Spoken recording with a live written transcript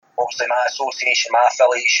obviously my association, my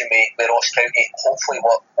affiliation with Ross County, hopefully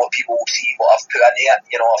what people will see, what I've put in here.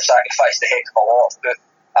 I've sacrificed a heck of a lot. I've put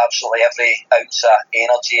absolutely every ounce of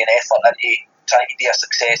energy and effort into trying to be a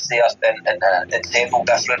success there in several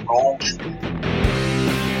different roles.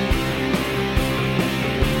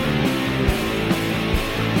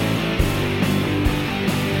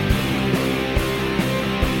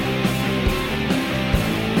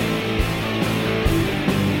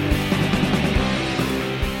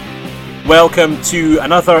 Welcome to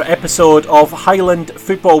another episode of Highland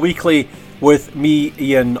Football Weekly with me,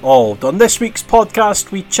 Ian Auld. On this week's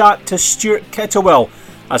podcast, we chat to Stuart Kettlewell.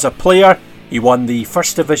 As a player, he won the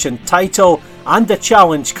First Division title and the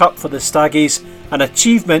Challenge Cup for the Staggies, an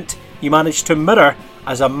achievement he managed to mirror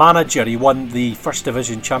as a manager. He won the First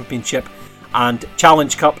Division Championship and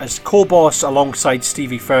Challenge Cup as co-boss alongside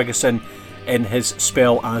Stevie Ferguson in his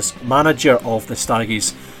spell as manager of the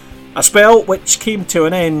Staggies. A spell which came to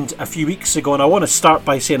an end a few weeks ago, and I want to start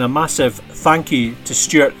by saying a massive thank you to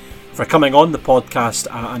Stuart for coming on the podcast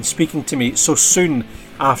and speaking to me so soon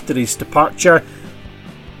after his departure.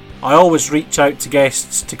 I always reach out to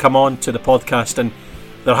guests to come on to the podcast, and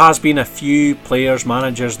there has been a few players,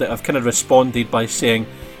 managers that have kind of responded by saying,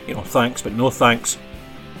 thanks but no thanks.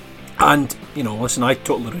 And, listen, I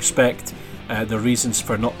totally respect their reasons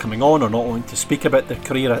for not coming on or not wanting to speak about their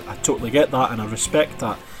career. I totally get that and I respect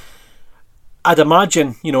that. I'd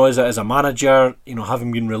imagine, as a manager,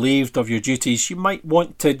 having been relieved of your duties, you might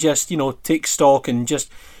want to just, take stock and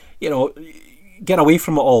just, get away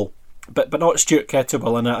from it all. But not Stuart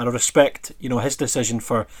Kettlewell, and I respect, his decision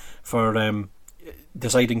for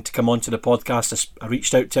deciding to come onto the podcast. I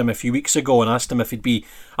reached out to him a few weeks ago and asked him if he'd be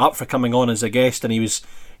up for coming on as a guest, and he was,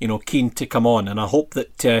 keen to come on. And I hope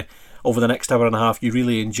that over the next hour and a half, you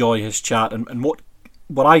really enjoy his chat and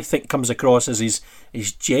what I think comes across as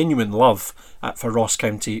his genuine love for Ross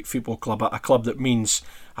County Football Club, a club that means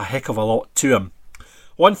a heck of a lot to him.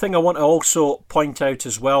 One thing I want to also point out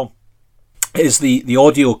as well is the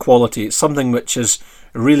audio quality. It's something which has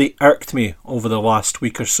really irked me over the last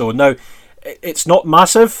week or so. Now, it's not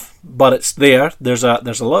massive, but it's there. There's a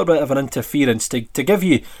little bit of an interference to give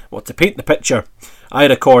you, to paint the picture. I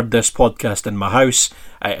record this podcast in my house,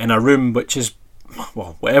 in a room which is,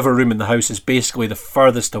 whatever room in the house is basically the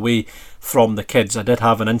furthest away from the kids. I did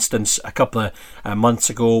have an instance a couple of months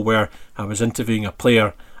ago where I was interviewing a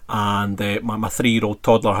player, and my 3-year-old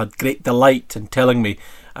toddler had great delight in telling me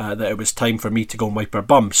that it was time for me to go and wipe her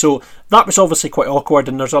bum. So that was obviously quite awkward,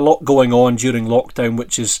 and there's a lot going on during lockdown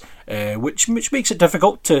which makes it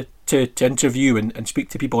difficult to interview and speak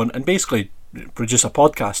to people and basically produce a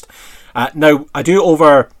podcast. Now, I do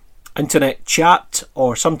over internet chat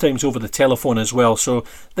or sometimes over the telephone as well, so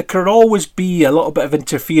there can always be a little bit of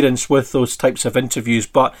interference with those types of interviews,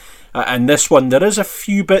 but in this one there is a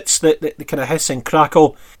few bits that kind of hiss and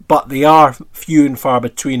crackle, but they are few and far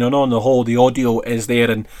between, and on the whole the audio is there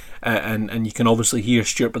and you can obviously hear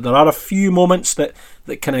Stuart, but there are a few moments that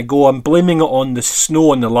kind of go. I'm blaming it on the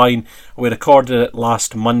snow on the line. We recorded it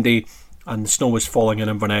last Monday and the snow was falling in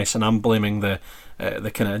Inverness, and I'm blaming the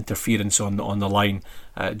kind of interference on the line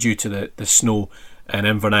due to the snow in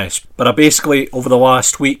Inverness. But I basically, over the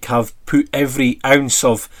last week, have put every ounce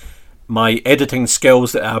of my editing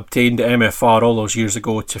skills that I obtained at MFR all those years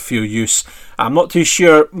ago to full use. I'm not too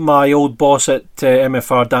sure my old boss at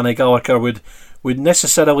MFR, Danny Gallagher, would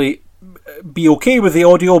necessarily be okay with the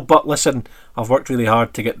audio, but listen, I've worked really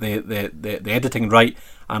hard to get the editing right,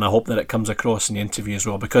 and I hope that it comes across in the interview as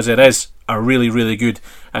well, because it is a really, really good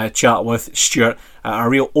chat with Stuart, a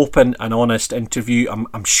real open and honest interview.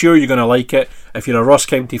 I'm sure you're going to like it. If you're a Ross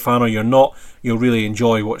County fan or you're not, you'll really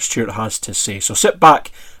enjoy what Stuart has to say. So sit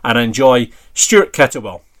back and enjoy Stuart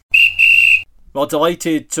Kettlewell. Well,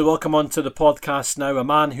 delighted to welcome onto the podcast now a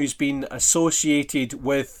man who's been associated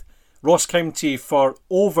with Ross County for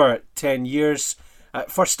over 10 years.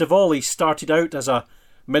 First of all, he started out as a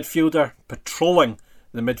midfielder patrolling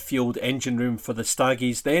the midfield engine room for the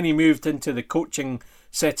Staggies. Then he moved into the coaching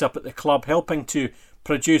setup at the club, helping to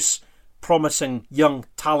produce promising young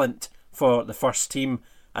talent for the first team.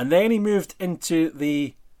 And then he moved into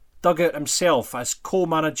the dugout himself as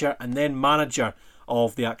co-manager and then manager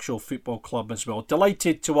of the actual football club as well.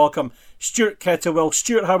 Delighted to welcome Stuart Kettlewell.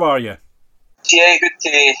 Stuart, how are you? Yeah, good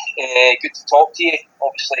to talk to you.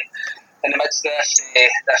 Obviously, in the midst of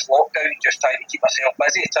this lockdown, just trying to keep myself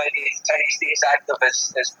busy, trying to stay as active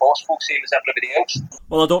as possible, same as everybody else.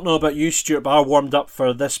 Well, I don't know about you, Stuart, but I warmed up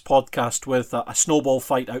for this podcast with a snowball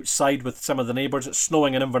fight outside with some of the neighbours. It's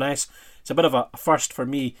snowing in Inverness. It's a bit of a first for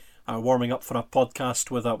me. warming up for a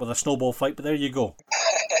podcast with a snowball fight, but there you go.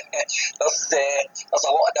 There's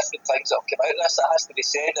a lot of different things that have come out of this, it has to be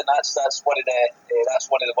said, and that's one of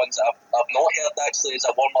the ones that I've not heard actually, is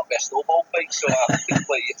a warm up with a snowball fight, so I can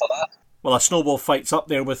play you for that. Well, a snowball fight's up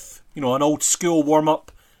there with, an old school warm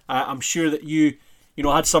up. I'm sure that you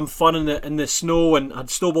had some fun in the snow and had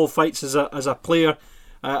snowball fights as a player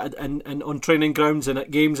and on training grounds and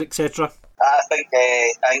at games, etc. I think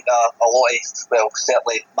a lot of,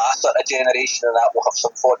 certainly my sort of generation and that will have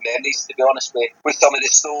some fond memories, to be honest, with some of the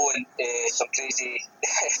snow and some crazy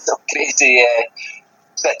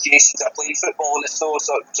situations of playing football in the snow.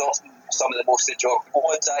 So it was often some of the most enjoyable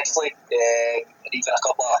ones, actually, and even a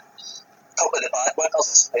couple of the bad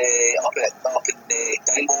winters up in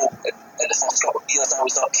Dingwall in the first couple of years I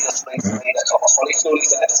was up here. Springs to mind a couple of funny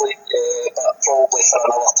stories, actually, but probably for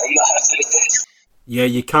another time, I have to say. Yeah,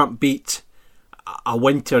 you can't beat a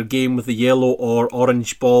winter game with the yellow or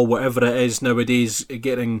orange ball, whatever it is nowadays,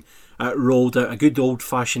 getting rolled out. A good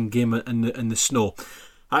old-fashioned game in the snow.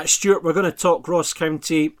 Stuart, we're going to talk Ross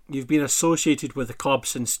County. You've been associated with the club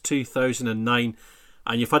since 2009,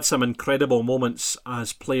 and you've had some incredible moments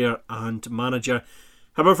as player and manager.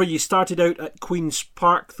 However, you started out at Queen's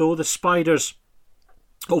Park, though. The Spiders,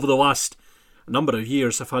 over the last number of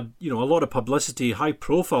years, have had a lot of publicity,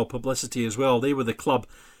 high-profile publicity as well. They were the club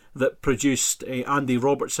that produced Andy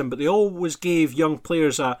Robertson, but they always gave young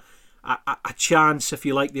players a chance, if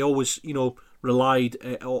you like. They always, relied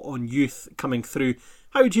on youth coming through.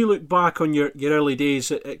 How do you look back on your early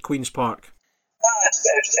days at Queen's Park?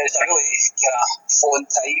 It's a really fun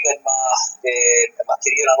time in my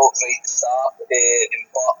career. I know right at the start, but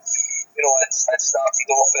I'd started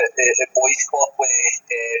off at Boys Club with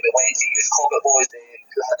Lenzie Youth Club. It was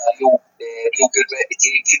who had a real good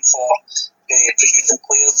reputation for producing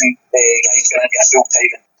players and guys going into a full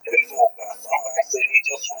time. Actually,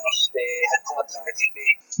 Rangers had contacted me,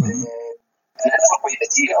 and it never quite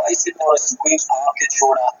materialised. To be honest, Queen's Park had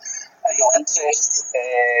shown a real interest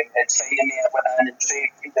in signing me. I went in and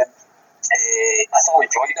trained, and I thoroughly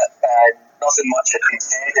enjoyed it, and nothing much had been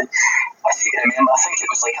said. And I think it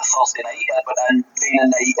was like a Thursday night. I went in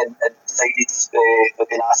training night and decided we'd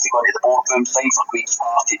been asked to go into the boardroom, sign for Queen's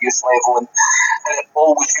Park at youth level, and it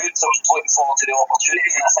all was good. So I was looking forward to the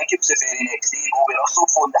opportunity, and I think it was the very next day Bobby Russell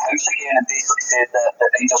phoned the house again and basically said that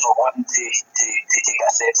Rangers were wanting to take it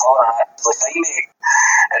a step further and actually sign me.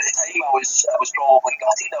 At the time, I was probably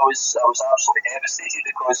gutted. I was absolutely devastated,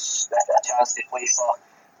 because a chance to play for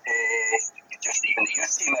just even the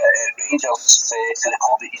youth team at Rangers, to the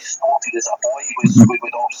club that he supported as a boy,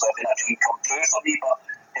 would obviously have been a dream come true for me. But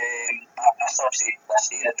I sort of say this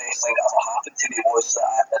year, the best thing that ever happened to me was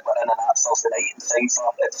that I went in on that Thursday night and signed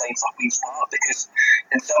for Queen's Park, because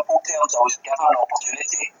in simple terms I was given an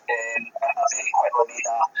opportunity. I very quickly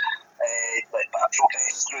made a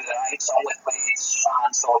progress through the ranks. I only played a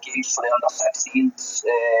handful of games for the under-16s.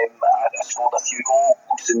 I scored a few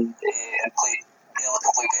goals and played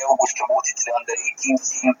relatively well. Was promoted to the under-18s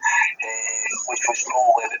team, which was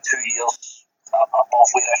probably about 2 years above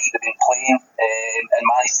where I should have been playing, and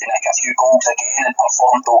managed to nick a few goals again and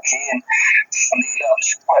performed okay. And from there I was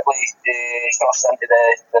quickly thrust into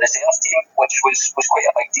the reserve team, which was quite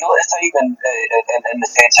a big deal at the time, and in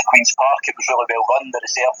the sense of Queen's Park, it was really well run. The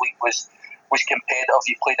reserve league was competitive.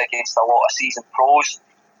 You played against a lot of seasoned pros.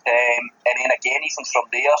 And then again, even from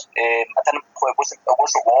there, it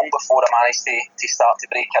wasn't long before I managed to start to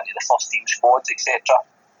break into the first team squads, etc.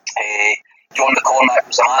 John McCormack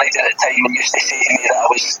was the manager at the time and used to say to me that I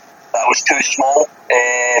was too small,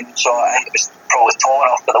 so I was probably tall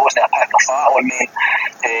enough, but there wasn't a pick of fat on me.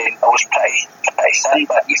 I was pretty thin,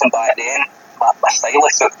 but even back then, my style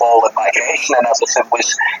of football and my aggression and everything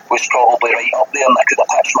was probably right up there, and I could have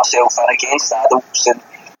pitched myself in against adults. And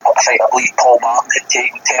I believe Paul Martin had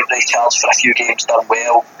taken temporary charge for a few games, done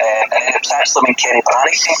well, and then it was actually when Kenny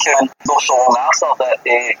Brannigan came in not so long after that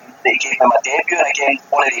he gave me my debut. And again,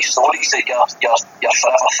 one of these stories that you're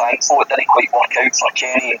forever thankful it didn't quite work out for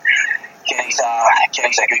Kenny. Kenny's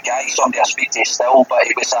a good guy, somebody I speak to still, but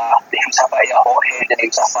he was a bit of a hothead and he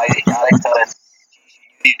was a fiery character, and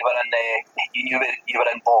you knew you were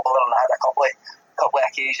in bother. And I had a couple of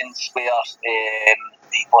occasions where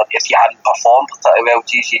if you hadn't performed particularly well,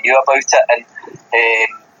 you knew about it. And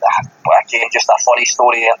again, just a funny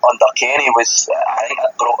story under Kenny was, I think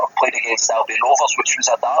I played against Albion Rovers, which was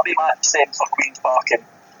a derby match then for Queen's Park, and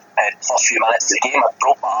the first few minutes of the game I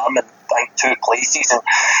broke my arm in I think 2 places, and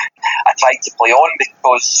I tried to play on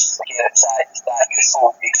because again it was that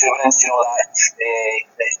youthful exuberance, that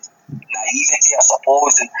naivety, I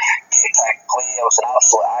suppose, and kept play. I was in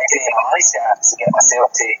absolute agony, and I managed to get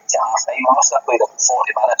myself to half time. I must have played about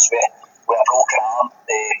 40 minutes with a broken arm,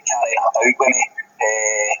 carrying it about with me.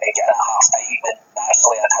 And getting at half time, and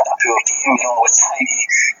naturally I'd had a poor game. I was trying to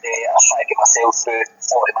get myself through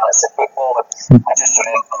 40 minutes of football, and I just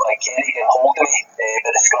remember Kenny getting hold of me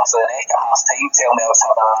by the scruff of the neck at half time, telling me I was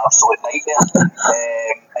having an absolute nightmare.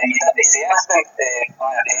 And you didn't say anything.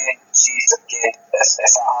 By then, she's again, if that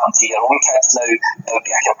happened to your own kids now, it would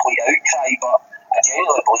be a complete outcry. But I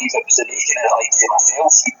genuinely believe it was the making of life to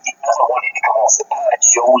myself. He never wanted to come off the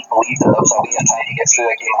pitch. He always believed that there was a way of trying to get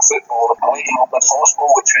through a game of football. I went to Milton's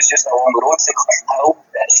Hospital, which was just along the road to Clifton,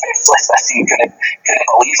 and specialists this team couldn't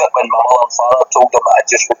believe it when my mother and father told them that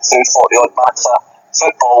I'd just went through 40 odd minutes of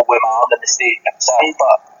football with my arm in the state it was in.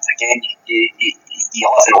 But again, you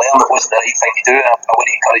live and learn. It wasn't the right thing to do, and I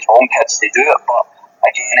wouldn't encourage my own kids to do it. But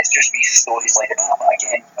again, it's just wee stories like that. But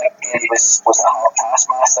again, he was a hard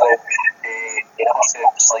taskmaster. He never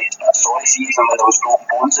felt the slightest bit sorry for you, even when there was broken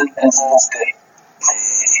bones involved.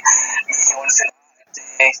 Moving on to that,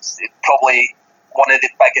 probably one of the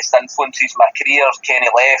biggest influences in my career. Kenny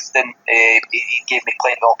left, and he gave me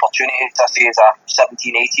plenty of opportunities. I say as a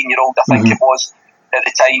 17, 18-year-old, I think it was at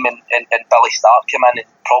the time, and Billy Stark came in and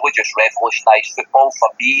probably just revolutionised football for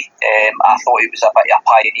me. I thought he was a bit of a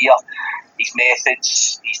pioneer. His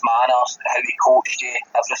methods, his manners, how he coached you,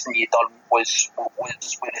 everything he done was with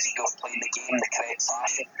the view of playing the game in the correct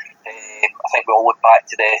fashion. I think we all look back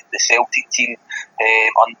to the Celtic team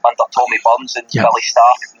under Tommy Burns and Billy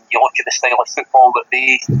Stark. You look at the style of football that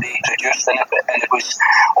they produced, and it was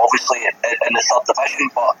obviously in the third division,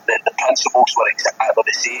 but the principles were exactly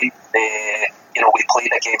the same. We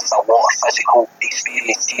played against a lot of physical,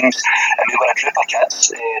 experienced teams, and we were a group of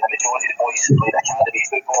kids. The majority of the boys who played academy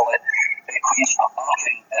football at Queen's Park,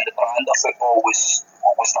 and the brand of football was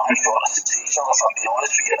nothing short of sensational. If I'm being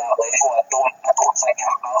honest with you, at that level, I don't think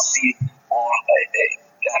I've seen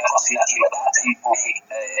I've never seen a team at that time play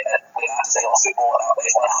that style of football at that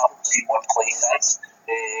level, and I haven't seen one play since.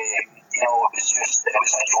 It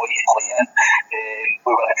was a joy to play in.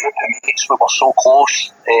 We were a group of mates, we were so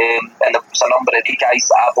close, and there was a number of the guys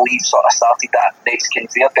that I believe sort of started that next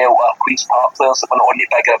conveyor belt of Queen's Park players that went on to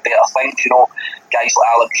bigger and better things. Guys like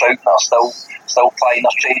Alan Troughton are still playing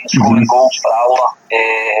their trade and scoring goals for Alloa.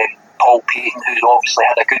 Paul Payton, who's obviously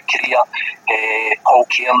had a good career. Paul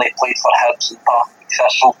Kearney played for Hibs and Park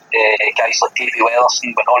Thistle. Guys like Davy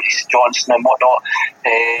Wellerson went on to St Johnstone and whatnot.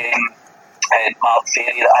 And Mark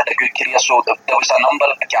Ferry that had a good career. So there was a number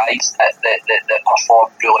of guys that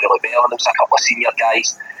performed really, really well, and there was a couple of senior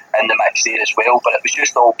guys in the mix there as well. But it was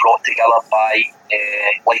just all brought together by,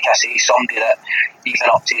 like I say, somebody that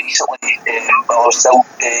even up to recently, I was still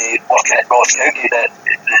working at Ross County, that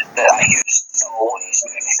I used some of his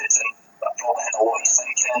methods, and I probably had a lot of his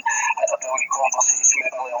thinking. I had a brilliant conversation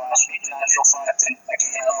with Billy last week, in actual fact, and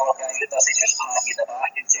again, another guy that doesn't just pat you in the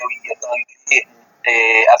back and tell you you're done great.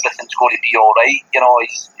 Everything's going to be all right.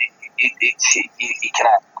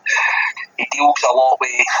 He deals a lot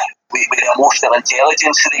with the emotional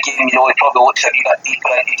intelligence of the game. He probably looks a wee bit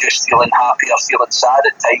deeper into just feeling happy or feeling sad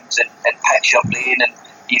at times, and picks your brain. And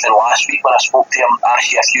even last week when I spoke to him,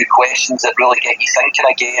 asked you a few questions that really get you thinking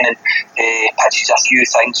again, and pitches a few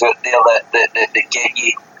things out there that get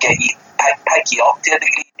you pick you up to a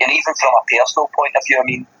degree. And even from a personal point of view,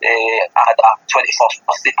 I had a 21st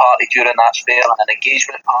birthday party during that spell, and an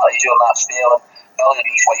engagement party during that spell, and Billy and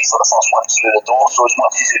his wife were the first ones through the door. So as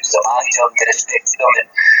much as it was the manager, you respected him, and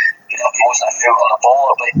he wasn't a fool on the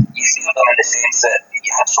ball, but you feared him in the sense that you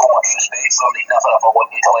had so much respect for him that you never ever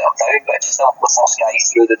wanted to let him down. But still the first guy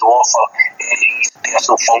through the door for any of these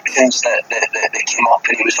personal functions that came up,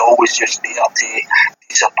 and he was always just there to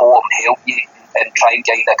support and help you and try and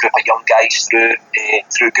guide a group of young guys through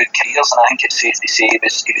good careers. And I think it's safe to say he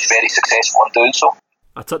was very successful in doing so.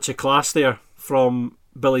 A touch of class there from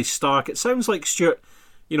Billy Stark. It sounds like, Stuart,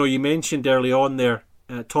 you mentioned early on there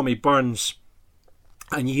Tommy Burns,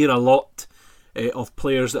 and you hear a lot of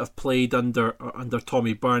players that have played under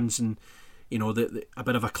Tommy Burns, and a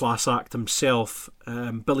bit of a class act himself.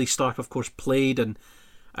 Billy Stark, of course, played and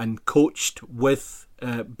coached with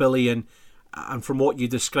Billy, and from what you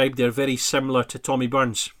described, they're very similar to Tommy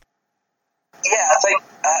Burns. Yeah, I think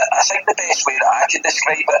the best way that I could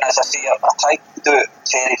describe it, and as I say, I've tried to do it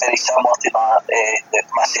very, very similar to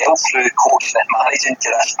myself through coaching and managing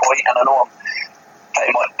to this point, and I know I'm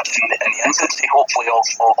pretty much in the infancy, hopefully, of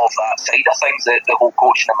that side of things, the whole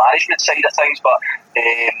coaching and management side of things, but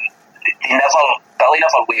Billy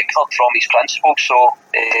never wavered from his principles. So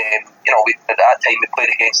at that time we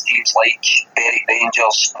played against teams like Berwick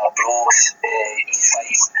Rangers, Arbroath, East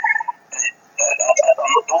Fife.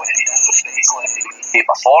 I don't want to be disrespectful shape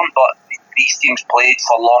or form, but these teams played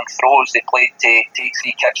for long throws. They played to take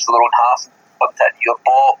free kicks to their own half, put it into your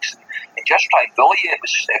box, and just try and bully you. It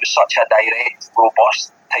was such a direct,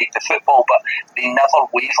 robust type of football, but they never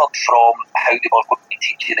wavered from how they were going to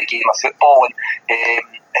teach you the game of football. And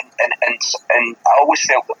I always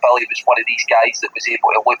felt that Billy was one of these guys that was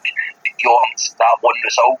able to look beyond that one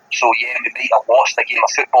result. So yeah, we might have lost a game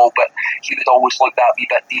of football, but he would always look that wee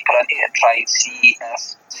bit deeper into it and try and see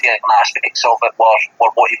if certain aspects of it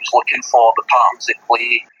were what he was looking for, the patterns of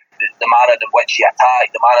play, the manner in which he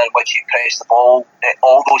attacked, the manner in which he pressed the ball.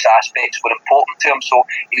 All those aspects were important to him, so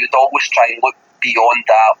he would always try and look beyond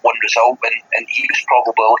that one result, and he was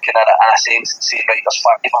probably looking at it in a sense and saying, right, there's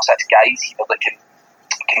 5 or 6 guys here that can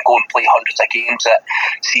go and play hundreds of games at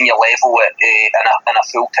senior level in a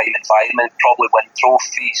full-time environment, probably win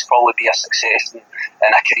trophies, probably be a success in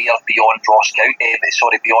a career beyond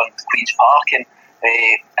beyond Queen's Park, and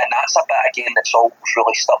that's a bit again that's always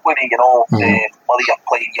really stuck with me, whether you're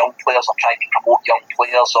playing young players or trying to promote young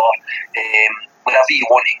players or wherever you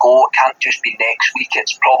want to go, it can't just be next week.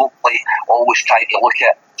 It's probably always trying to look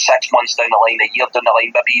at 6 months down the line, a year down the line,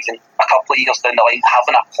 maybe even a couple of years down the line,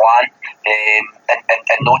 having a plan,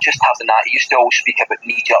 and not just having that. He used to always speak about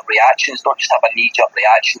knee-jerk reactions. Don't just have a knee-jerk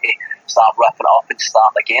reaction to start ripping it up and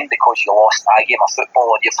start again because you lost a game of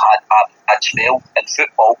football or you've had a bad spell in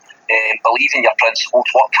football. Believe in your principles,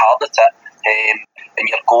 work hard at it, and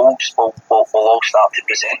your goals will all start to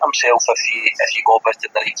present themselves if you go about it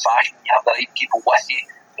the right fashion. You have the right people with you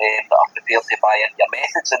that are prepared to buy into your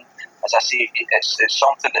methods, and as I say, it's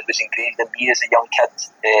something that was ingrained in me as a young kid,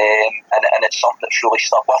 and it's something that's really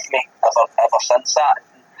stuck with me ever since that.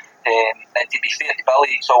 And to be fair to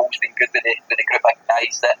Billy, he's always been good with the group of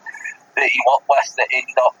guys that he worked with that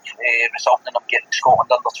ended up resulting in him getting the Scotland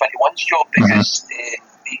under-21s job, because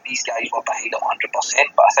these guys were behind him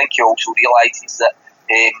 100%, but I think he also realises that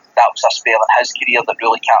that was a spell in his career that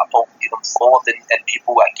really catapulted him forward, and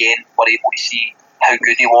people again were able to see how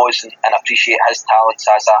good he was and appreciate his talents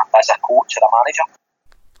as a coach or a manager.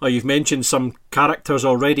 Oh, you've mentioned some characters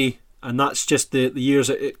already, and that's just the years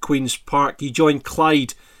at Queen's Park. You joined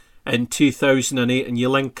Clyde in 2008 and you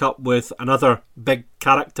link up with another big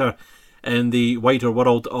character in the wider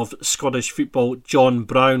world of Scottish football, John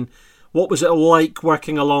Brown. What was it like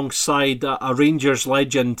working alongside a Rangers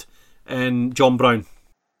legend in John Brown?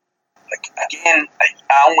 Again,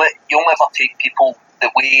 you only ever take people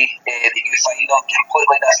the way that you find them.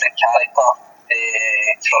 Completely different character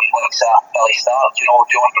from Billy Stark.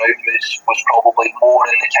 John Brown was probably more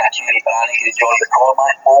in the kind of Kenny Brannigan, John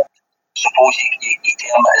McCormack mould. Suppose you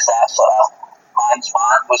term it as that sort of man's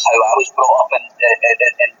man, was how I was brought up and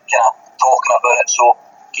kind of talking about it. So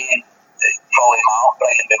again, probably my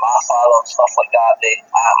upbringing with my father and stuff like that, then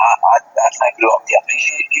I grew up to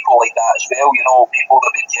appreciate people like that as well. People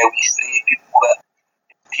that would tell you straight,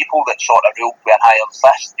 people that sort of ruled with an iron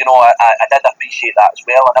fist. I did appreciate that as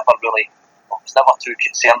well. I was never too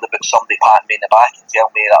concerned about somebody patting me in the back and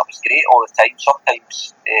telling me that I was great all the time.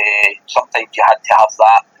 Sometimes you had to have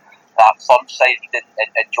that fun side,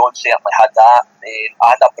 and John certainly had that.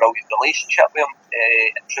 I had a brilliant relationship with him.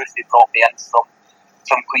 In truth, he brought me in from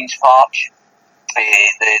Queen's Park.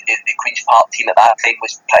 The Queen's Park team at that time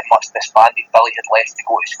was pretty much disbanded. Billy had left to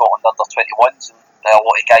go to Scotland under-21s, and a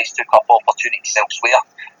lot of guys took up opportunities elsewhere,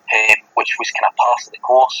 which was kind of part of the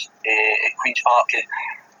course at Queen's Park. And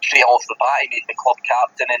straight off the bat, he made me club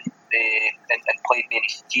captain and played me in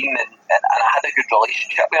his team, and I had a good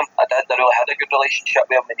relationship with him. I really had a good relationship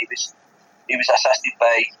with him, and he was assisted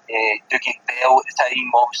by Dougie Bell at the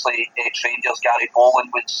time. Obviously, ex-Rangers Gary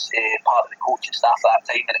Boland was part of the coaching staff at that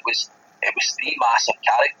time, and it was 3 massive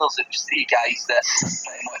characters. It was 3 guys that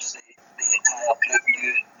pretty much the entire group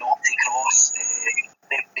knew not to cross.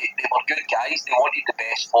 They were good guys. They wanted the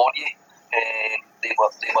best for you. They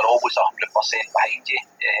were always 100% behind you.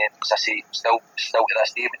 As I say, still to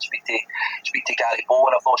this day, would speak to Gary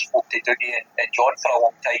Bowen. I've not spoke to Dougie and John for a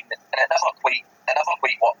long time, and it never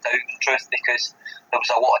quite worked out, in truth, because there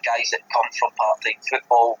was a lot of guys that come from part-time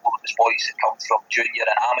football. There was boys that come from junior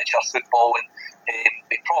and amateur football, and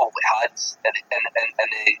we probably had in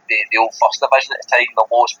the old first division at the time the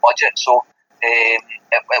lowest budget. So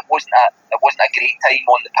it wasn't a great time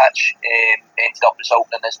on the pitch. Ended up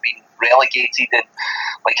resulting in us being relegated, and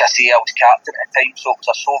like I say, I was captain at the time, so it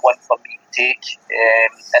was a sore one for me to take.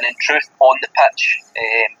 And in truth, on the pitch,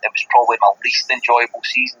 it was probably my least enjoyable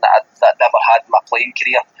season that I'd ever had in my playing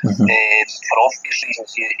career. For obvious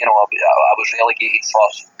reasons, I was relegated for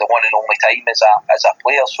the one and only time as a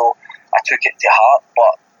player, so I took it to heart.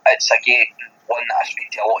 But it's again one that I speak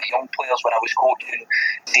to a lot of young players when I was coaching,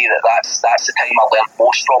 see that's the time I learned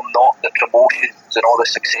most from, not the promotions and all the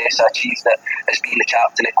success I achieved as being the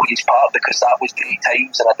captain at Queen's Park, because that was great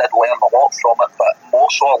times and I did learn a lot from it, but more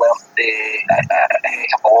so I learned a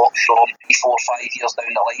heck of a lot from 3, 4, 5 years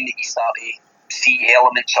down the line that you start to see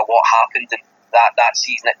elements of what happened in that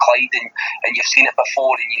season at Clyde, and you've seen it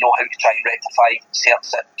before and you know how to try and rectify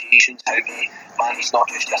certain situations, how to manage not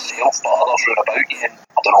just yourself but others round about you. And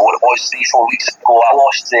I don't know what it was, 3, 4 weeks ago I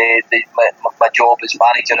lost my job as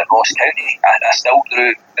manager at Ross County, and I still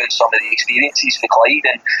drew on some of the experiences for Clyde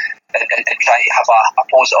and try to have a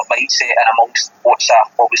positive mindset in amongst what's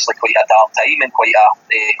obviously quite a dark time and quite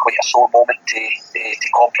a sore moment to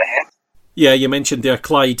comprehend. Yeah, you mentioned there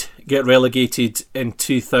Clyde get relegated in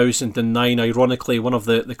 2009. Ironically, one of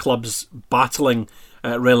the clubs battling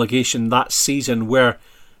relegation that season were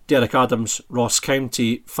Derek Adams, Ross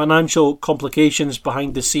County. Financial complications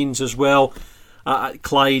behind the scenes as well at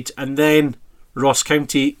Clyde. And then Ross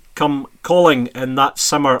County come calling in that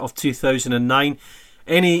summer of 2009.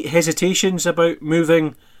 Any hesitations about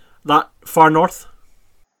moving that far north?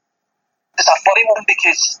 It's a funny one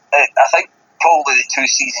because I think probably the 2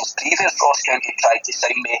 seasons previous, Ross County tried to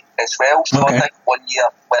sign me as well. So I think one year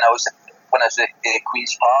when I was at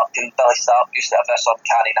Queen's Park, and Billy Stark used to have this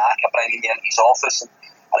uncanny knack of bringing me into his office, and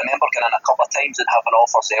I remember going in a couple of times and having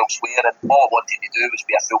offers elsewhere, and all I wanted to do was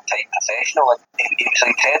be a full-time professional, and it was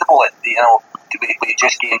incredible. We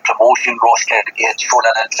just gained promotion, Ross County had shown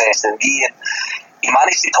an interest in me, and he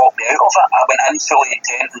managed to talk me out of it. I went in fully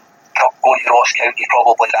intending going to Ross County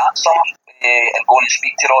probably that summer, and going to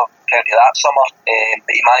speak to Ross County that summer,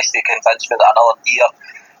 but he managed to convince me that another year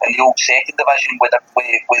in the old second division with the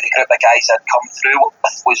group of guys I'd come through with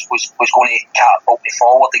was going to catapult me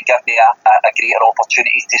forward and give me a greater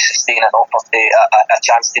opportunity to sustain a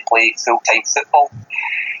chance to play full-time football.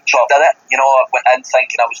 So I did it. I went in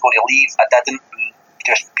thinking I was going to leave. I didn't,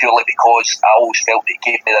 just purely because I always felt it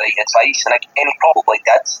gave me the right advice, and he probably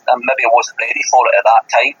did, and maybe I wasn't ready for it at that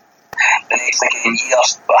time. The next thing in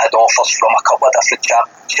years, I had offers from a couple of different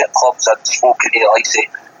championship clubs. I'd spoken to like say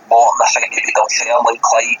Morton, I think maybe Dunfermline,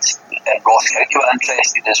 Clyde, and Ross County were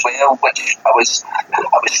interested as well, which I was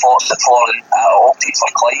fortunate for, and I opted for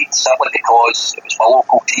Clyde simply because it was my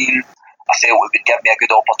local team. I felt it would give me a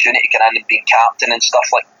good opportunity to get in and being captain and stuff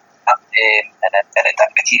like that, and it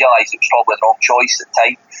didn't materialise. It was probably the wrong choice at the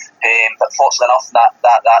time, but fortunately enough,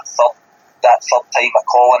 that third time of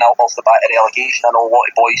calling out off the back of relegation, I know a lot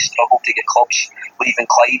of boys struggled to get clubs leaving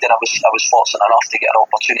Clyde, and I was fortunate enough to get an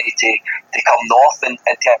opportunity to come north. And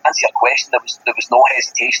to answer your question, there was no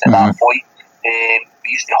hesitation at that point.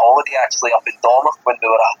 We used to holiday actually up in Dornoch when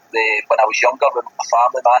I was younger, when my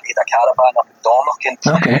family had a caravan up in Dornoch, and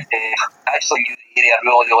actually knew the area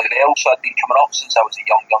really, really well. So I'd been coming up since I was a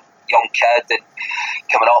young kid, and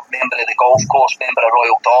coming up, member of the golf course, member of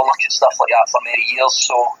Royal Dornoch and stuff like that for many years.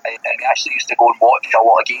 So and we actually used to go and watch a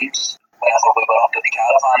lot of games whenever we were up at the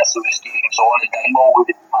caravan. If there was games on in Dingwall,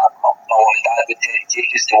 my mum and dad would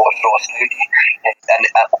take us to watch Ross County, and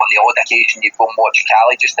on the odd occasion you'd go and watch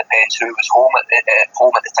Cali. Just depends who was home at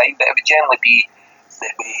the time, but it would generally be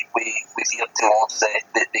that we veered towards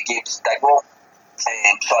the games in Dingwall. So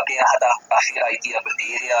again, I had a fair idea about the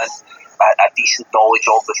area and a decent knowledge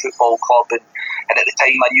of the football club, and at the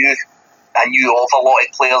time I knew of a lot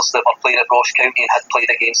of players that were playing at Ross County and had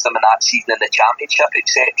played against them in that season in the Championship,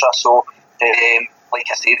 etc. So like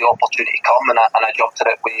I say, the opportunity come, and I jumped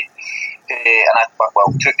at it and I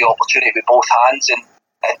took the opportunity with both hands and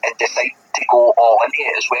decided to go all into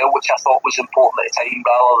it as well, which I thought was important at the time,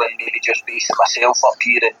 rather than maybe just basing myself up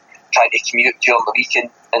here and trying to commute during the week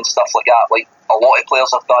and stuff like that, like a lot of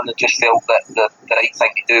players have done. I just felt that the right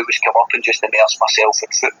thing to do was come up and just immerse myself in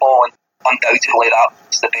football, and undoubtedly that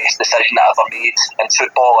was the best decision I ever made in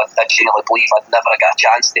football. I genuinely believe I'd never got a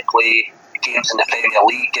chance to play games in the Premier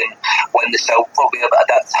League and win the silverware, but I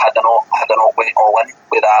did had I not went all in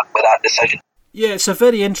with that decision. Yeah, it's a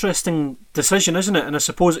very interesting decision, isn't it? And I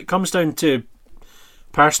suppose it comes down to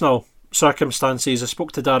personal circumstances. I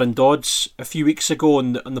spoke to Darren Dodds a few weeks ago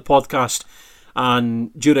on the podcast,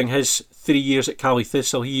 and during his 3 years at Cali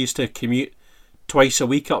Thistle, he used to commute twice a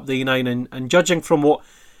week up the A9, and judging from what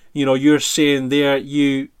you're saying there,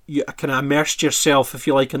 you kind of immersed yourself, if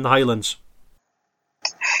you like, in the Highlands.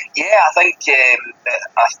 Yeah, I think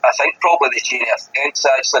probably the chain of events.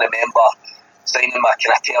 I actually remember signing my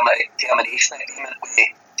kind of termination agreement with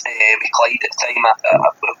Clyde at the time.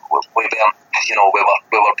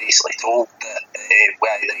 We were basically told that we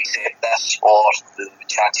either accept this or the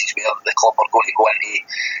chances were that the club were going to go into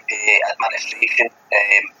administration,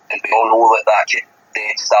 and we all know that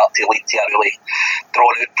then start to lead to a really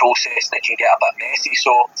drawn out process that can get a bit messy. So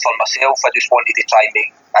for myself, I just wanted to try and make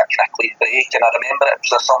a kind of clean break. And I remember it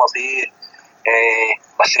was a summer day, and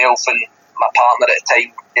myself and my partner at the time,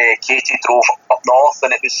 Katie, drove up north, and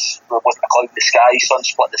there wasn't a cloud in the sky, sun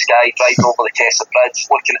split the sky, driving over the Chester Bridge,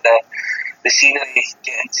 looking at the scenery,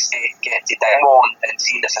 getting to Dingwall and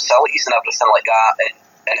seeing the facilities and everything like that,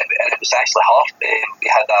 and it was actually her. We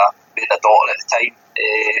had a daughter at the time,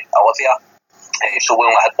 Olivia. So we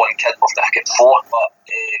only had one kid, we've now got four, but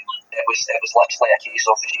it was literally a case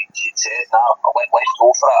of she'd said, "Nah, let's go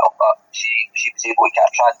for it." But she was able to get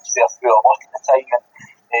a transfer through her work at the time,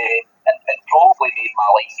 and probably made my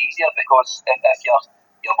life easier, because if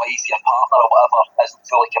your wife, your partner or whatever isn't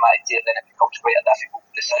fully committed to it, then it becomes quite a difficult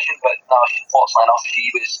decision. But no, fortunately enough, she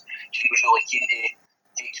was really keen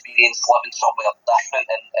to experience living somewhere different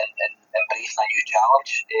and embracing a new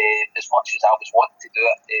challenge. As much as I was wanting to do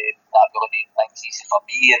it, that really made things easy for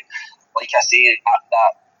me. And like I say,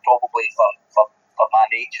 that probably for my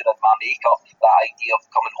nature and my makeup, that idea of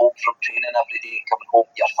coming home from training every day, coming home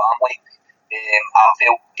to your family, I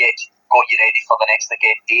felt got you ready for the next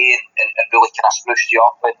again day, and really kind of spruced you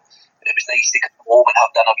up. And it was nice to come home and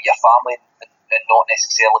have dinner with your family, and not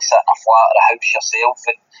necessarily sit in a flat or a house yourself,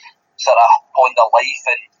 and sort of ponder life.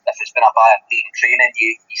 And if it's been a bad day in training,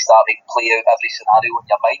 you start to play out every scenario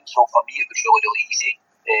in your mind. So for me, it was really, really easy.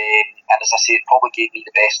 And as I say, it probably gave me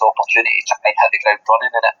the best opportunity to try and hit the ground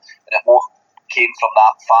running, and it more came from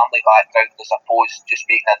that family background as opposed to just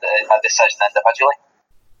making a decision individually.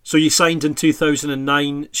 So you signed in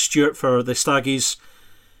 2009, Stuart, for the Staggies.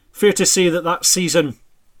 Fair to say that season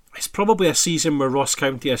is probably a season where Ross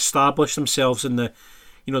County established themselves in the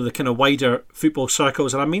kind of wider football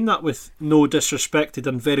circles, and I mean that with no disrespect. They've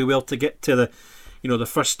done very well to get to the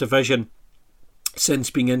first division since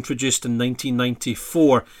being introduced in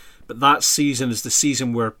 1994. But that season is the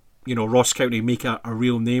season where Ross County make a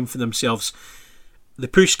real name for themselves. They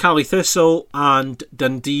pushed Cally Thistle and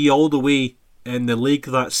Dundee all the way in the league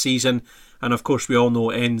that season, and of course we all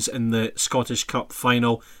know it ends in the Scottish Cup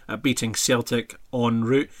final, beating Celtic en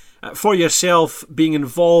route. For yourself, being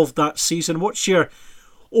involved that season, what's your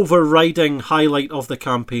overriding highlight of the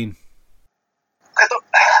campaign? I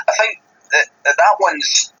think that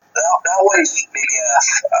one's maybe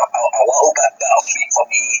a little bit bittersweet for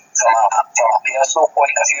me from a personal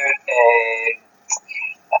point of view.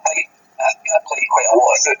 I played quite a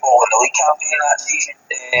lot of football in the league campaign that season.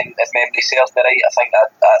 If memory serves me right, I think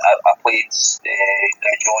I played the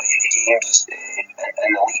majority of the games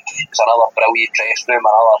in the league. It was another brilliant dressing room,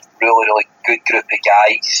 another really, really good group of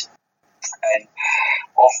guys. And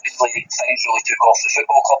obviously things really took off the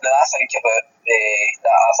football club. Now I think about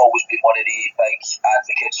that I've always been one of the big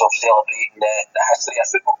advocates of celebrating the history of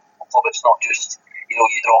football club. It's not just you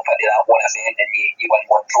drop into that one event and you win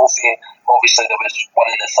one trophy. Obviously there was one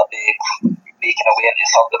in the making a way into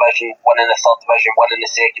the third division, one in the third division, one in the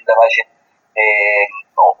second division.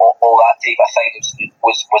 All that type of thing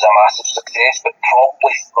was a massive success. But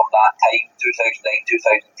probably from that time, 2009,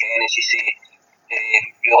 2010, as you say,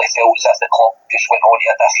 really felt as if the club just went on to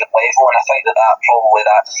a different level, and I think that probably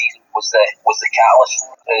that season was the catalyst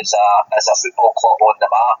as a football club on the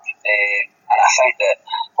map. And I think that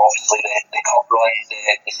obviously the cup run,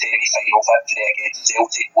 the semi-final victory against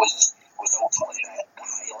Celtic was ultimately the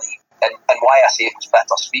highlight. And why I say it was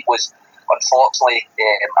bittersweet was, unfortunately,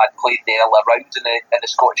 I'd played the earlier round in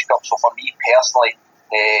the Scottish Cup, so for me personally,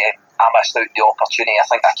 I missed out the opportunity. I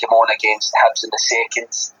think I came on against Hibs in the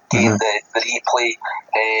second game, the replay.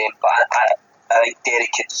 But I think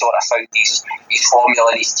Derek had sort of found his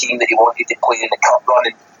formula and his team that he wanted to play in the cup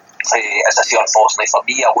run. And as I say, unfortunately for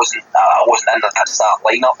me, I wasn't in that start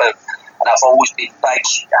lineup. And I've always been big.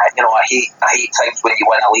 I hate times when you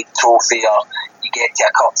win a league trophy or you get to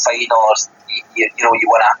a cup final, or you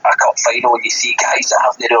win a cup final and you see guys that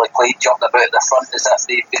haven't really played jumping about in the front as if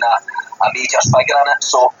they've been a major figure in it.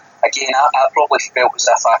 So again, I probably felt as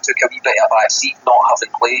if I took a wee bit of a back seat not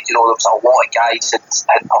having played. There was a lot of guys that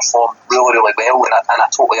had performed really, really well, and I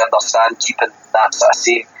totally understand keeping that sort of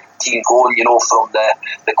same team going. From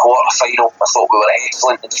the quarter final, I thought we were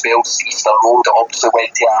excellent in spells. Easter Road obviously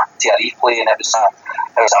went to a replay, and it was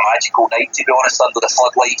a magical night, to be honest, under the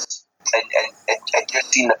floodlights, and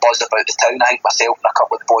just seeing the buzz about the town. I think myself and a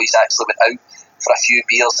couple of the boys actually went out for a few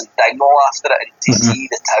beers in Dingwall after it, and to see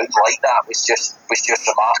the town like that was just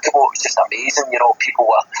remarkable. It was just amazing. People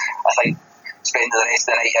were, I think, spending the rest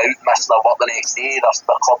of the night out, missing their work the next day. Their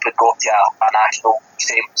club had got to a national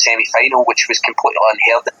semi-final, which was completely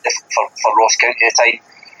unheard of for Ross County at the time.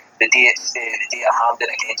 The day at Hampden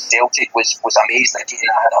against Celtic was amazing. Again,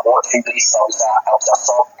 I had a watching brief. I was a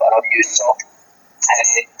sub, an unused sub.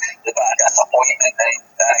 The bit of disappointment, and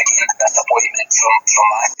again, the disappointment from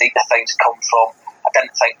my side of things come from, I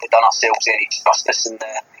didn't think we'd done ourselves any justice in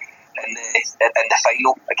the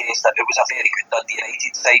final against it. It was a very good Dundee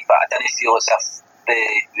United side, but I didn't feel as if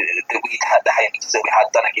we'd had the heights that we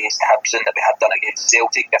had done against Hibs and that we had done against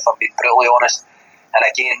Celtic, if I'm being brutally honest. And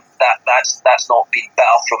again, that's not been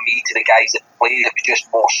bitter from me to the guys that played. It was just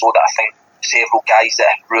more so that I think several guys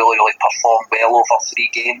that really performed well over 3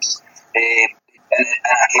 games. And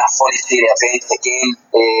I can fully say the event again,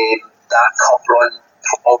 that cup run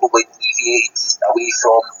probably deviated away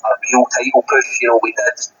from a real title push. We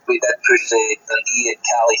did push Dundee and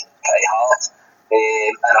Cali pretty hard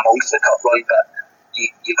and amongst the cup run, but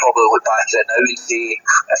you probably look back at it now and say,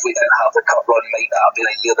 if we didn't have the cup run, might that have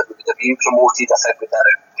been a year that we would have been promoted? I think we'd had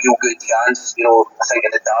a real good chance. I think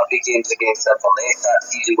in the derby games against Inverness that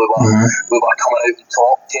season, we were coming out on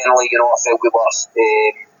top generally. I felt we were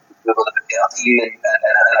the better team, and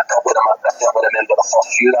a couple of them, I certainly remember the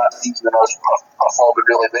first few that season and us performing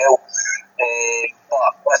really well.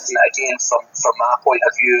 But listen, again, from my point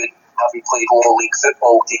of view, having played lower league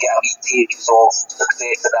football, to get a wee taste of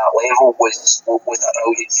success at that level was a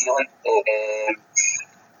brilliant feeling. And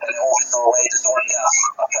it obviously led us on to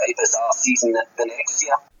a pretty bizarre season the next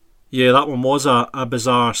year. Yeah, that one was a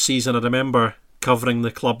bizarre season. I remember covering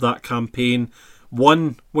the club that campaign,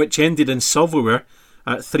 one which ended in silverware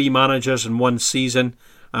at 3 managers in 1 season.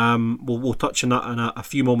 We'll touch on that in a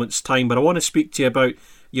few moments' time, but I want to speak to you about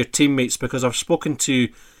your teammates, because I've spoken to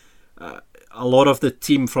a lot of the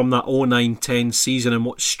team from that 09-10 season, and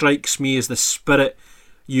what strikes me is the spirit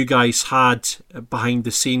you guys had behind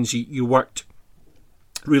the scenes. You worked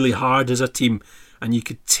really hard as a team, and you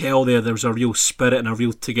could tell there was a real spirit and a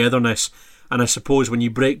real togetherness. And I suppose when you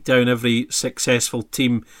break down every successful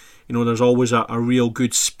team, there's always a real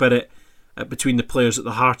good spirit between the players at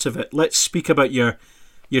the heart of it. Let's speak about your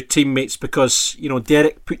teammates, because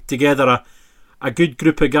Derek put together a good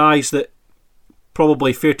group of guys that,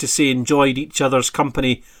 probably fair to say, enjoyed each other's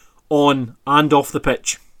company on and off the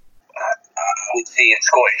pitch. I would say in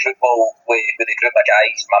Scottish football, with a group of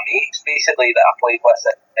guys, my mates basically, that I played with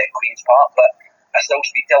at Queen's Park, but I still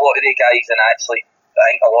speak to a lot of the guys, and actually I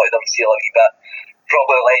think a lot of them feel a wee bit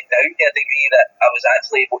probably let down to a degree that I was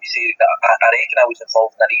actually able to say that I reckon I was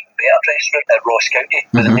involved in an even better dressing room at Ross County,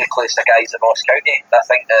 with the nucleus of guys at Ross County. I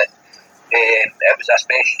think that it was a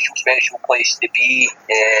special place to be.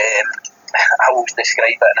 I always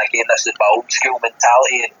describe it, and again, this is my old school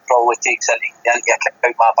mentality, and probably takes into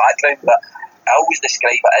account my background, but I always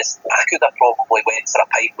describe it as I could have probably went for a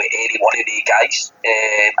pint with any one of the guys.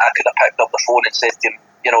 I could have picked up the phone and said to him,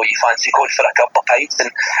 you fancy going for a couple of pints, and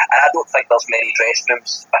I don't think there's many dressing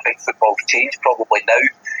rooms. I think football's changed probably now,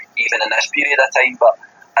 even in this period of time, but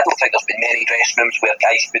I don't think there's been many dressing rooms where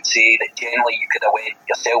guys would say that generally you could have went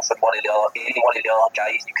yourself and any one of the other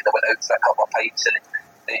guys, you could have went out for a couple of pints and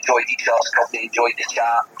enjoyed each other's company, enjoyed the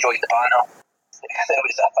chat, enjoyed the banter. There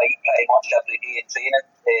was a fight pretty much every day in training,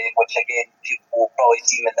 which again, people will probably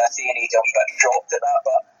seem in this day and age a wee bit shocked at that,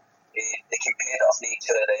 but the competitive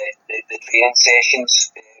nature of the training sessions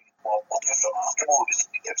were just remarkable.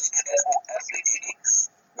 It was incredible every day.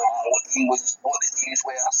 No matter what the teams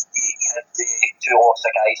were, you had 2 lots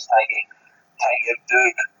of guys trying to do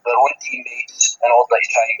their own teammates in order to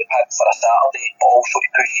try and get picked for a Saturday, but also to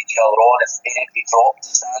push each other on. If anybody dropped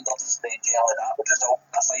standards, then generally that would result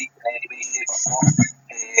in a fight in any way, shape or form.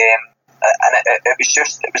 And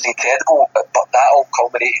it was incredible, but that all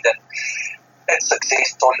culminated in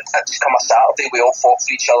success on come a Saturday. We all fought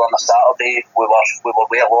for each other on a Saturday. We were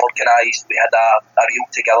well organised. We had a real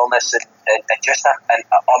togetherness and just an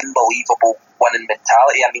unbelievable winning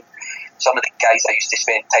mentality. I mean, some of the guys I used to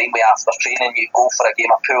spend time with after training, you go for a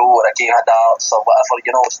game of pool or a game of darts or whatever,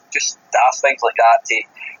 just daft things like that to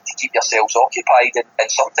keep yourselves occupied, and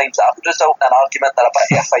sometimes that would result in an argument or a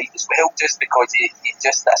bit of a fight as well, just because it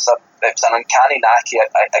was an uncanny knack,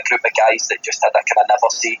 a group of guys that just had a kind of never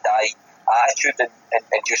say die attitude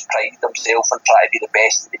and just prided themselves and try to be the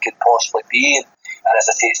best that they could possibly be. And as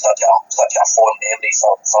I say, it's such a fond memory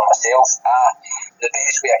for myself. The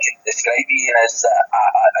best way I can describe Ian is that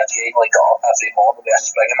I genuinely got up every morning with a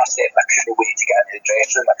spring in my step. I couldn't wait to get into the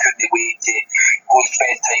dressing room. I couldn't wait to go and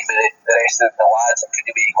spend time with the rest of the lads. I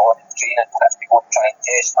couldn't wait to go on to the training and to go and try and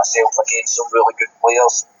test myself against some really good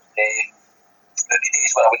players. There'd be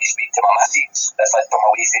days where I wouldn't speak to my missus if I'd come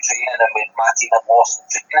away from training and when my team had lost in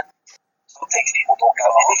training. Sometimes people don't get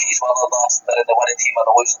on days whether they're in the winning team or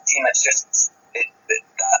the losing team. It's just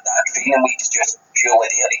that training week is just purely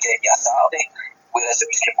there to get you a Saturday, whereas it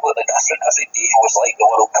was completely different. Every day was like the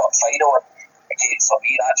World Cup final, and again for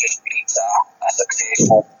me that just breeds a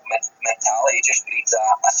successful mentality mentality just breeds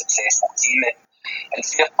a successful team. And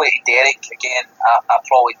fair play to Derek, again, I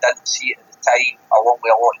probably didn't see it at the time, along with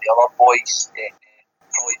a lot of the other boys.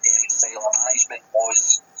 Probably Derek's style of management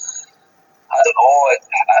was, I don't know,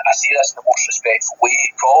 I say this in the most respectful way,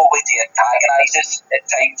 probably to antagonise us at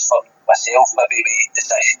times for myself, maybe with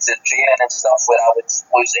decisions in training and stuff where I would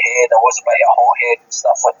lose the head, I was a bit of a hothead and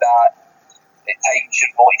stuff like that. At times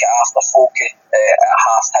you'd want to get after folk at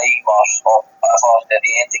half time or whatever at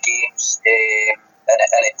the end of games. And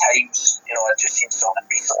at times, I've just seen something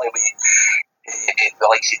recently with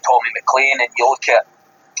like say Tommy McLean, and you look at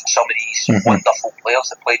some of these wonderful players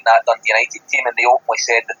that played in that Dundee United team, and they openly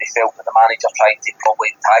said that they felt that the manager tried to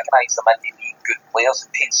probably antagonise them into being good players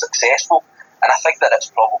and being successful. And I think that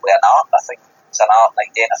it's probably an art. I think it's an art in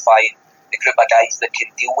identifying the group of guys that can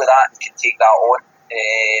deal with that and can take that on.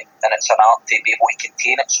 And it's an art to be able to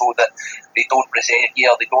contain it so that they don't resent you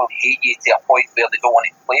or they don't hate you to a point where they don't want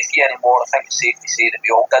to play for you anymore. I think it's safe to say that we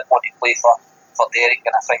all did want to play for Derek,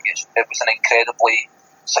 and I think it was an incredibly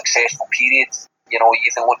successful period.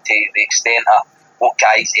 Even look to the extent of what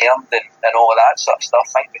guys earned and all of that sort of stuff.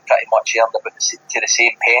 I think we pretty much earned about to the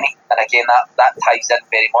same penny. And again, that ties in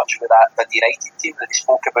very much with that United team that they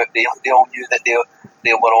spoke about. They all knew that they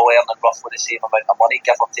were all earning roughly the same amount of money,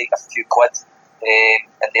 give or take a few quid.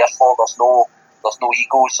 And therefore there's no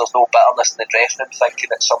egos, there's no bitterness in the dressing room thinking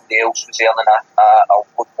that somebody else was earning a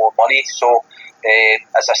lot more money. So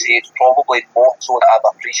as I say, it's probably more so that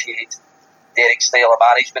I've appreciated Derek's style of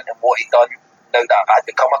management and what he'd done now that I'd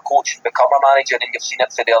become a coach and become a manager, and you've seen it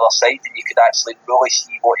for the other side, and you could actually really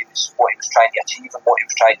see what he was trying to achieve and what he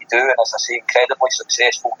was trying to do, and as I say, incredibly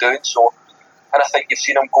successful doing so. And I think you've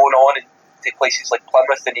seen him going on to places like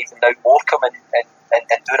Plymouth and even now Morecambe and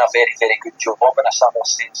doing a very, very good job in a similar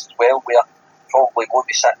sense as well, where probably won't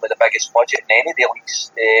be sitting with the biggest budget in any of the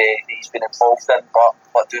leagues that he's been involved in,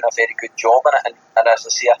 but doing a very good job in it. And as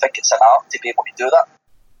I say, I think it's an art to be able to do that.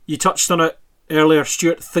 You touched on it earlier,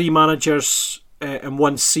 Stuart. 3 managers in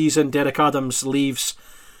one season. Derek Adams leaves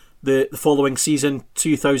the following season,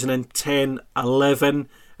 2010-11.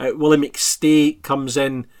 Willie McStay comes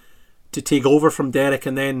in to take over from Derek,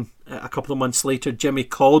 and then a couple of months later Jimmy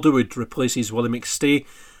Calderwood replaces Willie McStay.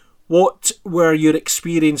 What were your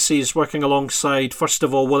experiences working alongside, first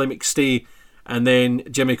of all, Willie McStay and then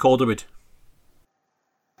Jimmy Calderwood?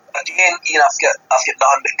 Again, I've got nothing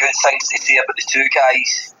but good things to say about the two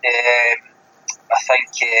guys. I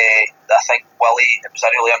think Willie, it was a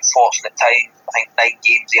really unfortunate time. I think 9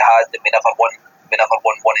 games he had that we never won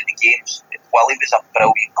one of the games. Willie was a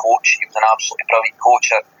brilliant coach. He was an absolutely brilliant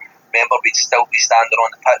coach. I remember we'd still be standing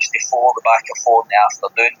on the pitch before the back of 4 in the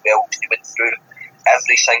afternoon. He went through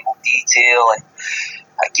every single detail and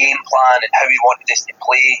a game plan and how he wanted us to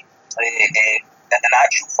play. And in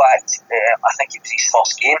actual fact, I think it was his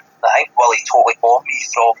first game. I think Willie totally bought me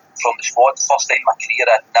from the squad. First time in my career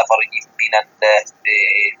I'd never even been in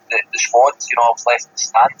the squad. I was left in the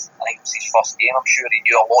stand. I think it was his first game. I'm sure he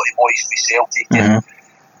knew a lot of boys for Celtic and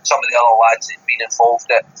some of the other lads that had been involved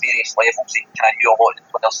at various levels. He kind of knew a lot of the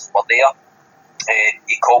players that were there. And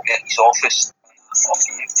he called me in his office the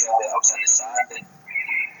first game to tell me that I was in the stand. And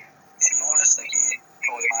to be honest, again,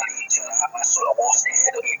 probably my nature, I sort of lost the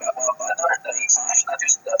head a wee bit, but I done it in the right fashion. I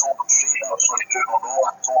told him straight that I was going to prove him wrong.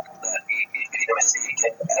 I told him that he made a mistake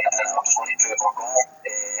and I was going to prove him wrong.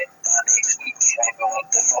 That next week, I think we were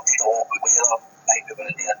disrupted a lot with weather. I think we were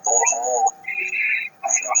in the indoor hall. I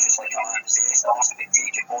think I was just like a man possessed. I must have been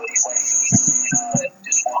taking bodies left and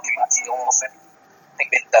just walking my tail off. And I think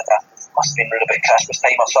we did that. Must have been around about Christmas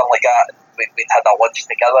time or something like that. And we'd had a lunch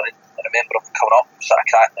together, and I remember him coming up, sort of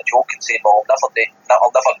cracking a joke and saying, "Well,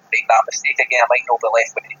 I'll never make that mistake again. I might not be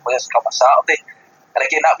left with any players come a Saturday." And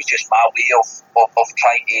again, that was just my way of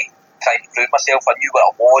trying to prove myself. I knew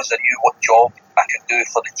what it was. I knew what job I could do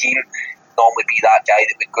for the team. Normally be that guy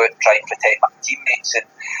that would go out and try and protect my teammates and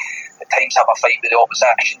at times have a fight with the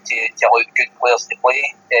opposition to allow the good players to play.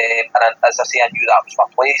 And as I say, I knew that was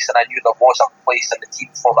my place, and I knew there was a place in the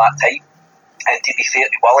team for that time. And to be fair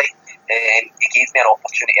to Willie, he gave me an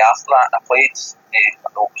opportunity after that, and I played. I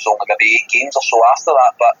know it was only maybe 8 games or so after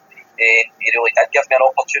that, but he really did give me an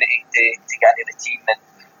opportunity to get into the team,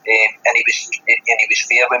 and he was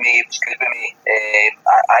fair with me. He was good with me.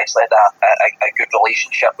 I actually had a good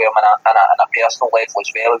relationship with him on a personal level as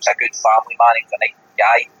well. He was a good family man. He was a nice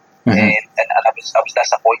guy. And I was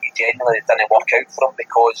disappointed genuinely that it didn't work out for him,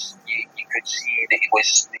 because you could see that he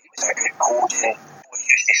was a good coach. And he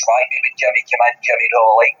used to slag me when Jimmy came in. Jimmy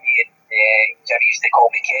really liked me, and Jimmy used to call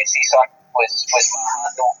me Ketsy son was my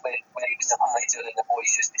handle when he was the manager, and the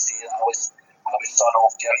boys used to say that I was son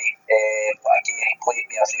of Jimmy. But again, he played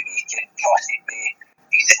me every week and trusted me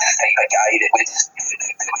he's the type of guy that would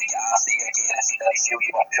get after you again if he didn't feel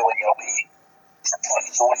you were pulling your weight. I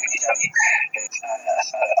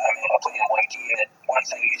remember playing one game, and one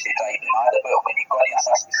thing you used to drive me mad about when you got a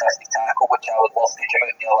 50-50 tackle, which I would love to come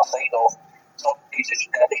out the other side of. Sometimes if you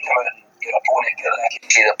did come out and your opponent could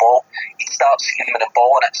the ball, he'd start screaming and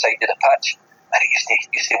bawling at the side of the pitch, and it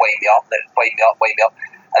used to wind me up. And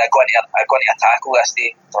I got into a tackle this day,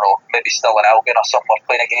 I don't know, maybe still in Elgin or something we're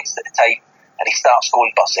playing against at the time, and he starts going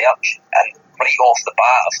berserk, and right off the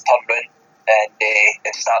bat I've turned round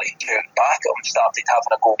and started shouting back at him, started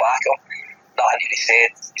having a go back at him. Nothing he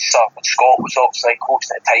said. Scott was obviously coach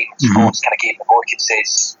at the time, and Scott's kind of gave him a look and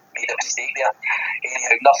says, made a mistake there.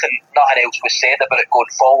 Anyhow, nothing else was said about it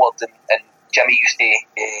going forward, and Jimmy used to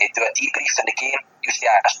do a debrief in the game. He used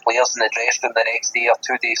to ask players in the dressing room the next day or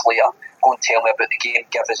 2 days later, go and tell me about the game,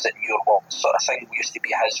 give us a new sort of thing. Used to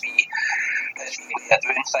be his wee way of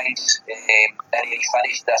doing things. And he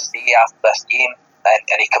finished this day after this game,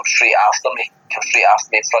 and he comes straight after me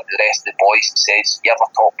in front of the rest of the boys and says, you ever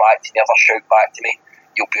talk back to me, ever shout back to me,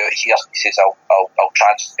 you'll be out here. He says, I'll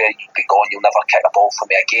transfer, you'll be gone, you'll never kick a ball for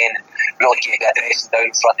me again. And really gave me a dressing down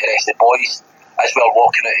in front of the rest of the boys. As we were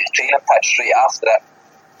walking out of the training pitch straight after it,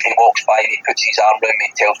 he walks by and he puts his arm around me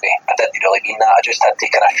and tells me, I didn't really mean that, I just had to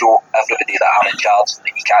kind of show everybody that I'm in charge and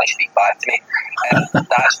that he can't speak back to me. And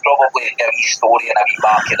that's probably a wee story and a wee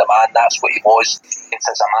mark of the man. That's what he was. And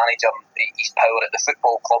as a manager, his power at the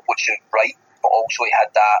football club, which is right, but also he had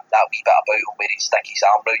that wee bit about him where he'd stick his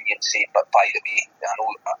arm around you and say, but by the way, I know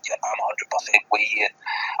I'm 100% with you and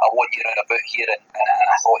I want you around about here, and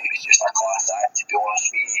I thought he was just a class act, to be honest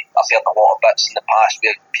with you. I've heard a lot of bits in the past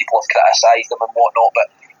where people have criticised him and whatnot, but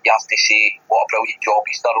you have to say what a brilliant job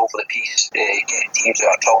he's done over the piece, getting teams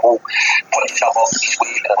out of trouble, punching above his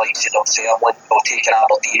weight in the likes of Dunfermline, taking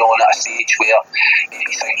Aberdeen on at a stage where maybe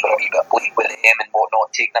things were a wee bit bleak with them and whatnot,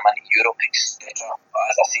 taking them into Europe, etc. But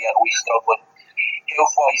as I say, I know he's struggling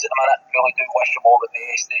health-wise at the minute. Really do wish him all the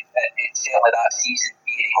best. And certainly that season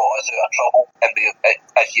he got us out of trouble, and we,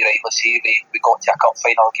 as you rightly say, we got to a cup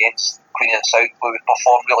final against Queen of the South, where we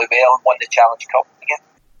performed really well and won the Challenge Cup again.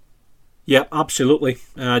 Yeah, absolutely.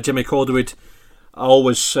 Jimmy Calderwood, I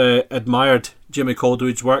always admired Jimmy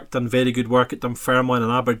Calderwood's work, done very good work at Dunfermline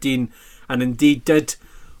and Aberdeen, and indeed did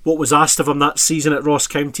what was asked of him that season at Ross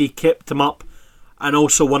County, kept him up and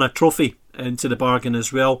also won a trophy into the bargain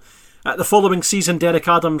as well. The following season, Derek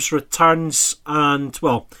Adams returns, and,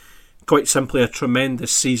 well, quite simply a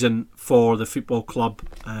tremendous season for the football club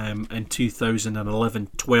in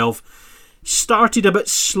 2011-12. Started a bit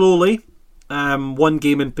slowly. One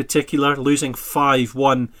game in particular, losing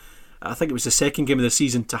 5-1. I think it was the second game of the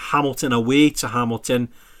season to Hamilton, away to Hamilton,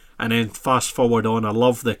 and then fast forward on. I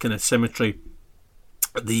love the kind of symmetry.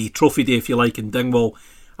 The trophy day, if you like, in Dingwall,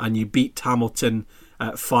 and you beat Hamilton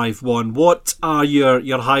at 5-1. What are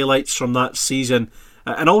your highlights from that season?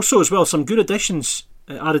 And also as well, some good additions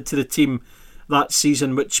added to the team that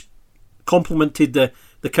season, which complemented the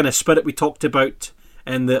kind of spirit we talked about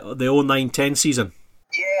in the 09-10 season.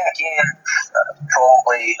 Yeah, again,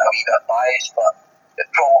 probably a wee bit biased, but it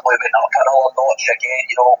probably went up another notch again.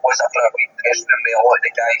 You know, it was a brilliant dressing room with a lot of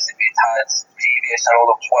the guys that we'd had previous. I know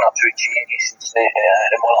there was one or two changes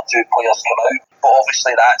and one or two players come out. But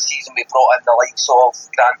obviously that season we brought in the likes of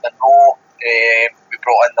Grant Monroe, we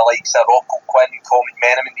brought in the likes of Rocco Quinn, Colin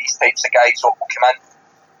Menem, and these types of guys all come in.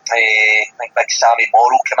 I think like Sammy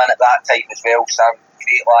Morrow came in at that time as well. Sam,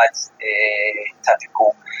 great lad,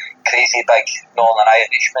 typical crazy big Northern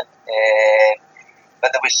Irishman.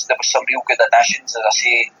 But there was some real good additions, as I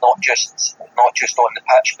say, not just on the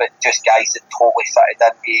pitch, but just guys that totally fitted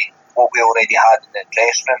in with what we already had in the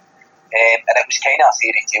dressing room. And it was kind of a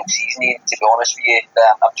fairy tale season, to be honest with you.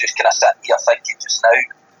 I'm just kind of sitting here thinking just now.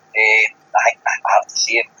 I think I have to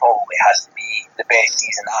say it probably has to be the best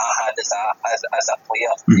season that I had as a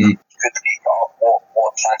player. Mm-hmm. Could make up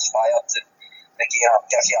what transpired. And again, I'll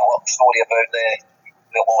give you a little story about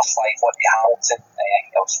the lost 5-1 to Hamilton.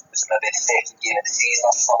 It was maybe the second game of the season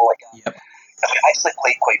or something like that. Yep. And we actually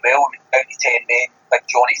played quite well. We went down to 10 men. Big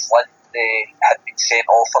Johnny Flint had been sent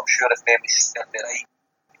off, I'm sure, if memory serves me right.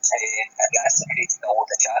 And we actually created a lot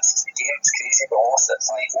of chances. The game was crazy. We lost at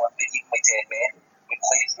 5-1, but even with 10 men, we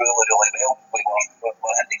played really, really well. We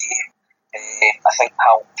were in the game. I think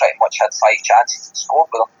Hamilton pretty much had 5 chances and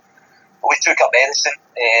scored with them. But we took our medicine.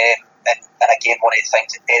 And again, one of the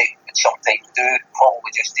things that Derek would sometimes do, probably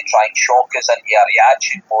just to try and shock us into a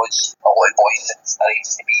reaction, was a lot of boys that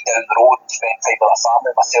arranged to be down the road and spend time with our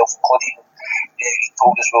family, myself included. Derek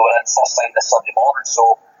told us we were in first thing this Sunday morning,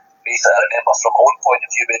 so basically, I remember from my own point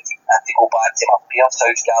of view, we had to go back to my parents'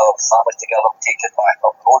 house, gather the family together and take it back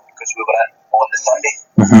up the road because we were in on the Sunday.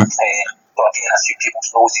 So again, I see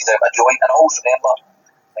people's noses out my joint, and I always remember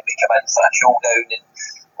when we came in for a cool down and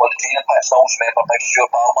on the training pitch, I always remember Big Stuart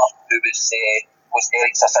Palmer, who was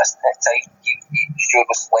Eric's assistant at the time. Stuart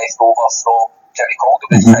was left over from Jimmy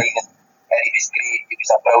Calderwood's time, and he was great. He was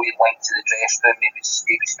a brilliant link to the dressing room.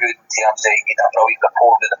 He was good in terms of, he had a brilliant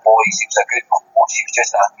rapport with the boys. He was a good coach. He was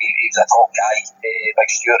a top guy, Big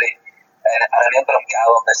Stuart. And I remember him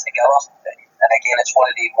gathering this together. And again, it's one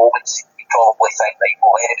of the moments you probably think, like,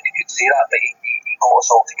 well, anybody could say that, but he got us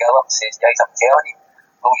all together and says, guys, I'm telling you,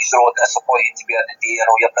 I know you're all disappointed to be on the day, I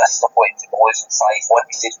know you're disappointed to be losing 5-1.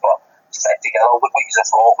 He says, but stick together, look what you've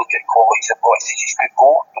got, look at the qualities you've got. He says, you could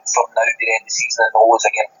go from now to the end of the season and always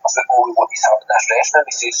again a football with what he's having in this dressing room.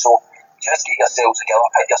 He says, so just get yourselves together,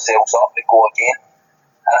 pick yourselves up and go again.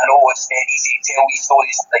 And I know it's easy to tell these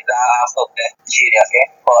stories like that after the cheery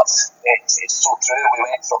event, but it's so true. We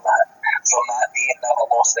went from that day and never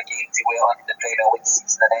lost a game to well into the Premier League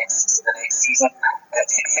season the next season. And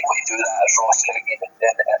to be able to do that as Ross County in the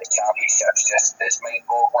Championship's it's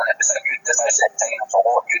mind-boggling. It was a good division at times, a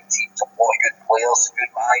lot of good teams, a lot of good players,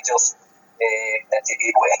 good managers, and to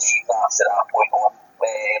be able to achieve that to that point on.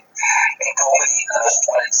 And culminating in us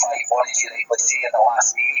winning 5-1, as you rightly say, in the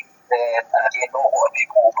last day. And again, not a lot of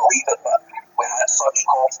people will believe it, but we had such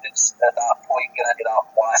confidence at that point going into that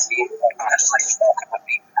last game. We actually spoke about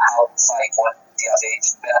beating Halifax 5-1 to our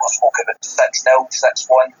edge. We never spoke about 6-0,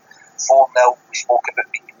 6-1, 4-0. We spoke about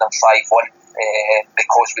beating them 5-1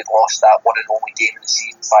 because we'd lost that one and only game in the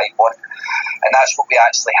season, 5-1. And that's what we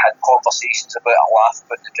actually had conversations about and laughed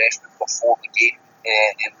about in the dressing room before the game.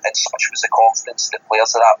 And such was the confidence of the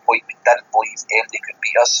players at that point. We didn't believe they could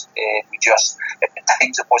beat us. We just, at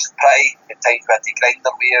times it wasn't pretty, at times we had to grind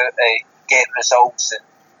our way out, get results and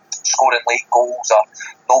scoring late goals or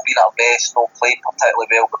not being our best, not playing particularly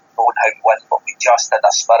well but knowing how to win. But we just had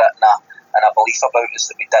a spirit and a belief about us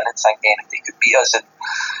that we didn't think anybody could beat us. And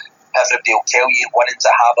everybody will tell you winning's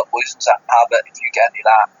a habit, losing's a habit. If you get into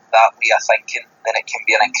that way of thinking, then it can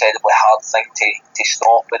be an incredibly hard thing to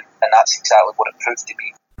stop, and that's exactly what it proved to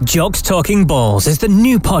be. Jocks Talking Balls is the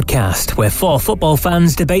new podcast where four football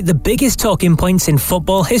fans debate the biggest talking points in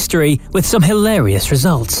football history with some hilarious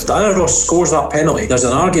results. Diana Ross scores that penalty. There's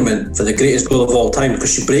an argument for the greatest goal of all time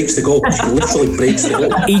because she breaks the goal. She literally breaks the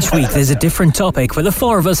goal. Each week there's a different topic where the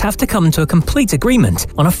four of us have to come to a complete agreement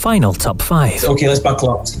on a final top five. Okay, let's buckle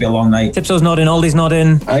up. It's going to be a long night. Tipso's nodding, Aldi's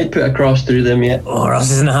nodding. I'd put a cross through them yet. Oh, Ross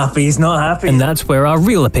isn't happy, he's not happy. And that's where our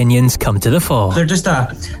real opinions come to the fore. They're just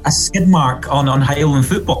a skid mark on Highland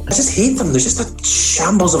football. I just hate them. They're just a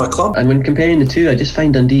shambles of a club. And when comparing the two, I just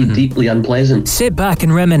find Dundee deeply unpleasant. Sit back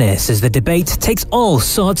and reminisce as the debate takes all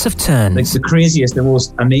sorts of turns. It's the craziest, the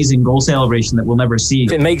most amazing goal celebration that we'll never see.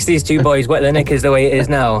 If it makes these two boys wet the knickers the way it is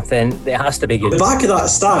now, then it has to be good. The back of that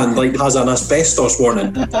stand has an asbestos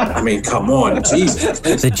warning. I mean, come on, Jesus.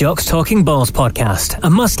 The Jocks Talking Balls podcast, a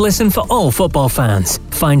must-listen for all football fans.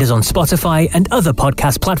 Find us on Spotify and other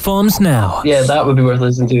podcast platforms now. Yeah, that would be worth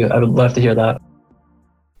listening to. I would love to hear that.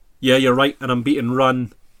 Yeah, you're right. An unbeaten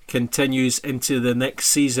run continues into the next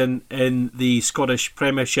season in the Scottish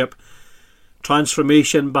Premiership.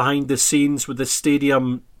 Transformation behind the scenes with the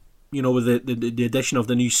stadium, with the addition of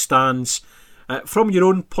the new stands. From your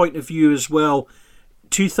own point of view as well,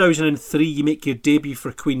 2003 you make your debut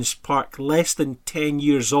for Queen's Park, less than 10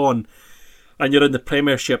 years on, and you're in the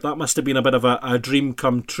Premiership. That must have been a bit of a dream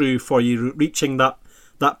come true for you, reaching that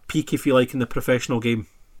peak, if you like, in the professional game.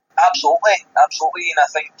 Absolutely, and I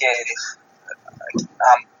think I'm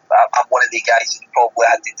one of the guys who probably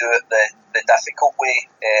had to do it the difficult way.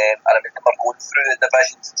 I remember going through the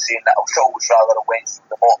divisions and saying that I would always rather have went from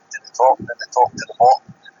the bottom to the top than the top to the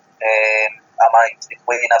bottom. I managed to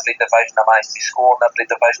play in every division, I managed to score in every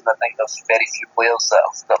division. I think there's very few players that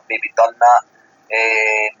have maybe done that.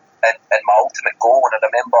 And my ultimate goal, and I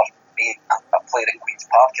remember being a player at Queen's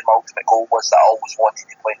Park, and my ultimate goal was that I always wanted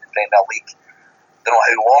to play in the Premier League. I don't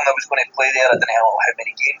know how long I was going to play there, I didn't know how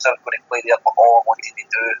many games I was going to play there, but all I wanted to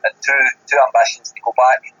do, and two ambitions to go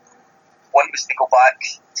back. One was to go back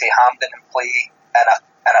to Hampden and play in a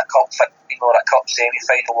cup final or a cup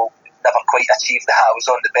semi-final. Never quite achieved that. I was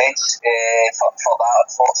on the bench for that,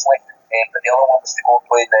 unfortunately. But the other one was to go and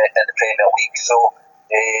play in the Premier League. So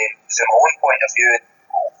from my own point of view,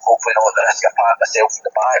 hopefully not at the risk of patting myself in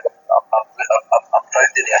the back, I'm proud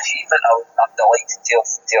of the achievement. I'm delighted to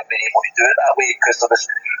have been able to do it that way, because there was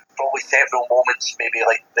probably several moments, maybe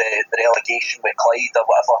like the relegation with Clyde or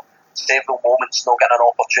whatever, several moments not getting an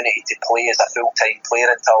opportunity to play as a full-time player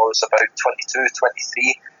until I was about 22,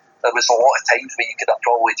 23, there was a lot of times where you could have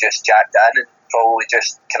probably just jacked in and probably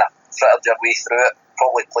just kind of frittered your way through it,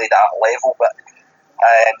 probably played at a level, but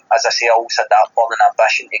as I say, I always had that burning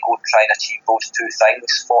ambition to go and try and achieve those two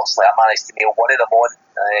things. Fortunately, I managed to nail one of them on,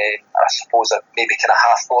 and I suppose I maybe kind of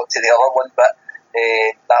half got to the other one, but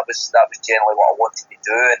that was generally what I wanted to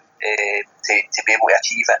do, and to be able to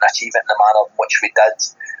achieve it in the manner in which we did,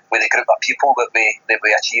 with the group of people that we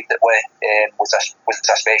achieved it with, was a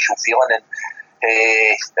special feeling, and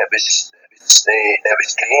it was great.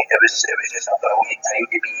 It was just a brilliant time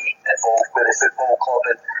to be involved with the football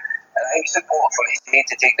club, and I think it's important for me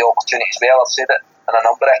to take the opportunity as well. I've said it on a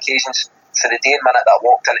number of occasions. For the day and minute that I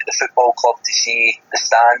walked into the football club to see the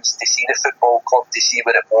stands, to see the football club, to see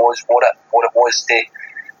what it was to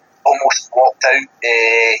almost walked out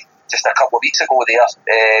just a couple of weeks ago there.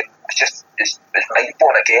 It's mind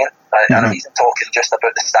blowing again. And I'm even talking just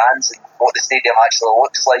about the stands and what the stadium actually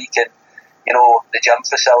looks like, and the gym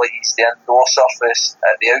facilities, the indoor surface,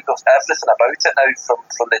 the outdoor, everything about it now.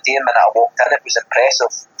 From the day and minute I walked in, it was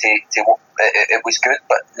impressive. It was good,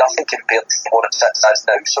 but nothing compared to what it sits as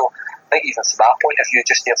now. So I think even from that point of view,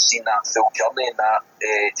 just to have seen that full journey and that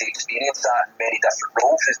to experience that in many different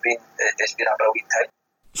roles it's been a brilliant time.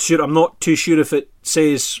 Sure, I'm not too sure if it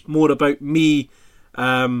says more about me,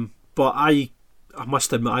 but I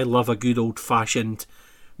must admit I love a good old-fashioned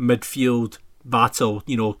midfield battle.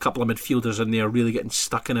 A couple of midfielders in there really getting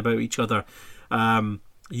stuck in about each other.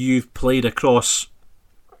 You've played across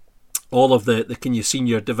all of the kind of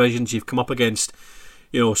senior divisions. You've come up against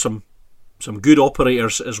some good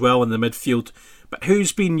operators as well in the midfield. But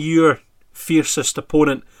who's been your fiercest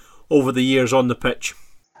opponent over the years on the pitch?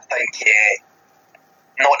 I think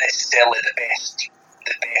not necessarily the best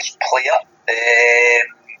player,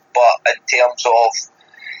 but in terms of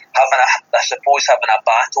having a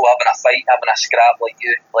battle, having a fight, having a scrap like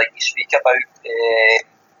you speak about.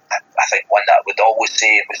 I think one that I would always say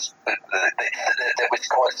that was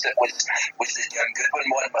constant was the Jim Goodwin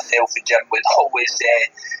one. Myself and Jim would always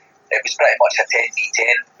it was pretty much a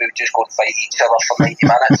 10v10. We would just go and fight each other for 90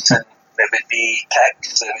 minutes, and there would be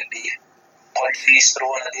kicks, there would be punches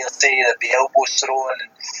thrown, I dare say, there'd be elbows thrown, and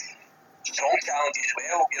strong challenges as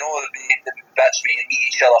well. There'd be bits where you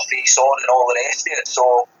meet each other face on and all the rest of it. So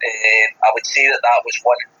I would say that was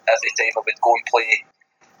one every time I would go and play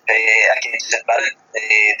against St Mirren,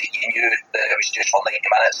 that you knew that it was just for 90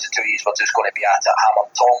 minutes. The two of us were just going to be at it hammer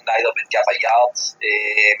and tong. Neither would give a yard.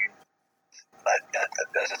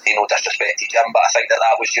 As I say, no disrespect to Jim, but I think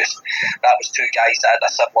that was two guys that had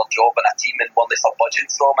a similar job in a team and weren't for budging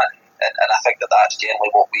from it, and I think that's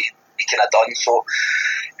generally what we kind of done. So,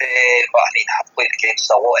 but I mean, I've played against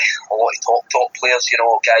a lot of top players,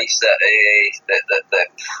 guys that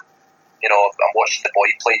I'm watching the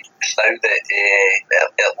boy play just now that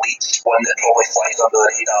at Leeds, one that probably flies under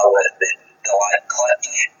the radar, the lad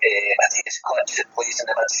Klitsch, Matthias Klitsch, that plays in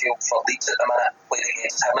the midfield for Leeds at the minute, played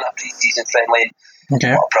against him in a pre-season friendly. Okay.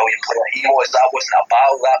 What a brilliant player he was. That wasn't a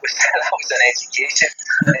battle, that was an education.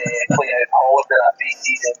 Playing out in Holland in that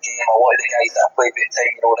pre-season game, a lot of the guys that I played at the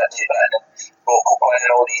time, Richie Britton and Rocco Quinn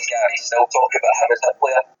and all these guys still talk about him as a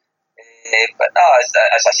player. But no,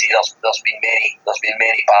 as I say, there's been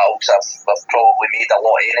many battles. I've probably made a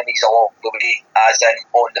lot of enemies along the way, as in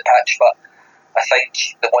on the pitch, but I think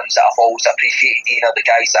the ones that I've always appreciated are the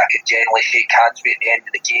guys that I could generally shake hands with at the end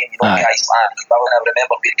of the game. Guys like Andy Millen. I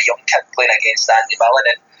remember being a young kid playing against Andy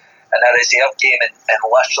Millen in a reserve game and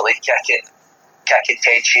literally kicking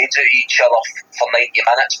 10 shades out of each other for 90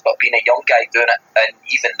 minutes, but being a young guy doing it. And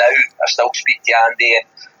even now, I still speak to Andy,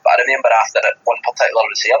 but I remember after one particular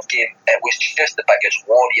reserve game, it was just the biggest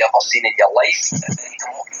war you ever seen in your life. And then he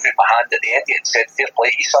came up and put my hand at the end of it and said, "Fair play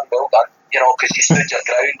to you, son, well done." Because you stood your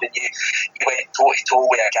ground and you went toe to toe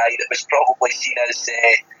with a guy that was probably seen as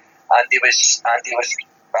Andy was. I'm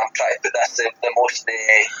trying to put this the most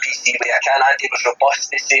PC way I can. Andy was robust,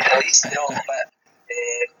 to say the least, but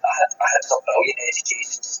I had some brilliant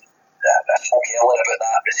educations. I spoke earlier about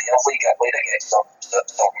that reserve league. I played against some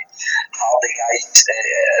hardy guys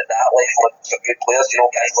at that level, and some good players,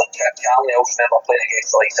 guys like Chip Charlie. I always remember playing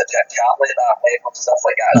against the likes of Chip Charlie at that level and stuff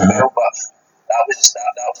like that as well, but that was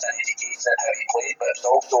an education in how he played, but it was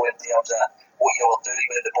also in terms of what you were doing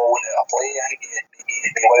with the ball and how to play. I think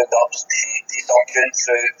you wound up to some tune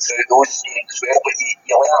through those games as well, but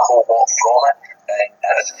you learn a whole lot from it, and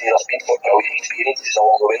as I say, there's been some brilliant experiences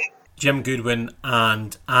along the way. Jim Goodwin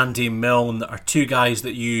and Andy Milne are two guys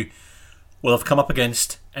that you will have come up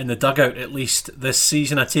against in the dugout at least this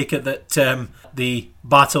season. I take it that the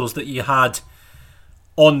battles that you had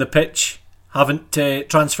on the pitch haven't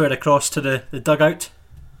transferred across to the dugout?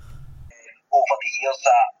 Over the years,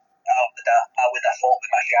 I would have thought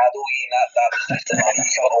with my shadow, that was just a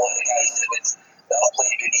lot of the guys that have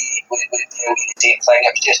played with me would tell me the same thing.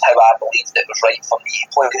 It was just how I believed it was right for me to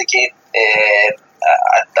play the game.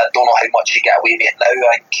 I don't know how much you get away with it now.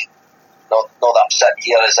 I think, not that I'm sitting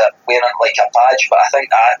here as wearing it like a badge, but I think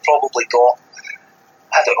I probably got,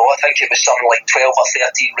 I don't know, I think it was something like 12 or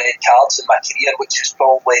 13 red cards in my career, which is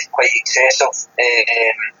probably quite excessive.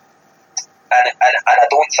 And I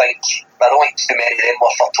don't think too many of them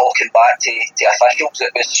were for talking back to officials.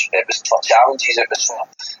 It was for challenges. It was for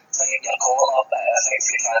finding your corner. I think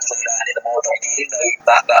if you translate that into the modern game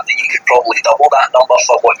now, that you could probably double that number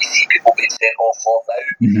for what you see people being sent off for now.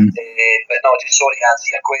 Mm-hmm. But no, just sorry to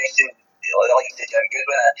answer your question. Like you said, Jim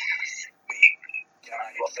Goodwin,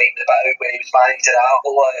 we were fighting about it when he was manager at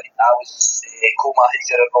Arlo, and I was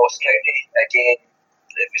co-manager at Ross County. Again,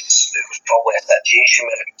 it was probably a situation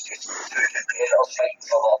where it was just two competitors fighting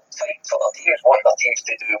for their teams, wanting their teams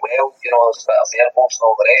to do well. There's a bit of fair balls and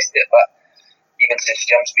all the rest of it, but even since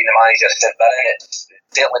Jim's been the manager since then, it's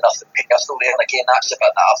certainly nothing personal there. And again, that's the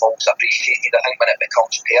bit that I've always appreciated. I think when it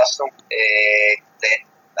becomes personal, then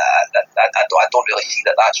I don't really see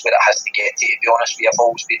that's where it has to get to be honest with you. I've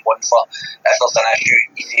always been one for, if there's an issue,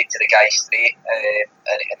 you say it to the guy straight,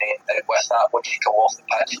 and then with that, once you come off the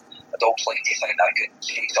pitch, I'd always like to think that I could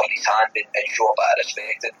shake somebody's hand and show a bit of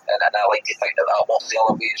respect, and I like to think that works the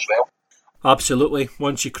other way as well. Absolutely.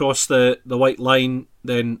 Once you cross the white line,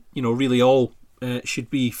 then really all should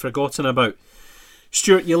be forgotten about.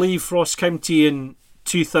 Stuart, you leave Ross County in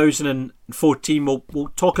 2014. We'll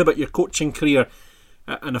talk about your coaching career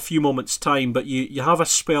in a few moments' time, but you have a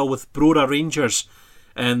spell with Brora Rangers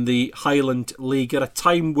in the Highland League at a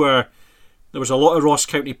time where there was a lot of Ross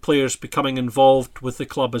County players becoming involved with the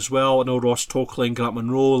club as well. I know Ross Tokely and Grant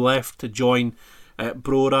Monroe left to join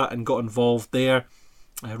Brora and got involved there.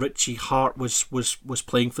 Richie Hart was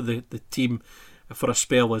playing for the team for a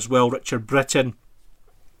spell as well. Richard Britton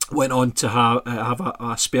went on to have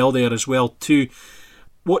a spell there as well too.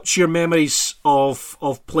 What's your memories of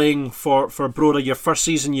playing for Brora? Your first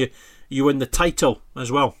season, you win the title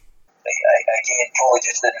as well. Again, probably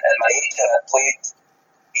just in my age, I played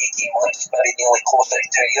 18 months, maybe nearly closer to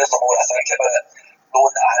 2 years. The more I think about it,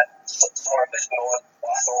 knowing that I had sort of was growing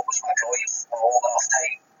what I thought was my drive for a long enough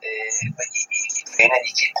time, but you keep training,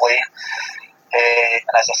 you keep playing,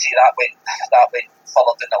 and as I say, that went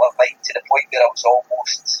further down the line to the point where I was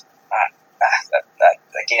almost.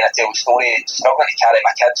 Again, I tell the story, struggling to carry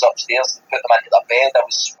my kids upstairs and put them into their bed. I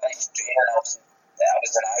was finished training, I was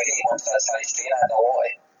in agony once I was finished training. I had a lot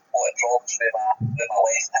of problems with my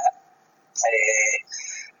left hip.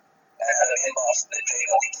 I remember the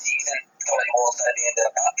Premier League season, coming towards the end of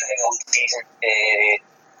that Premier League season,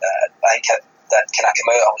 I think that kind of came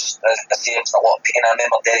out, I was in a lot of pain. I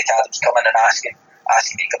remember Derek Adams coming and asking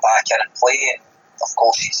me to go back in and play, and of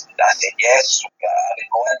course I said yes. I would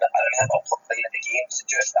go in. I remember playing in the games and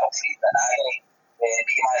just I was in agony. But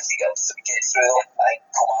he managed to get through them. I think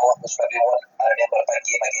Comala was maybe one. I remember a big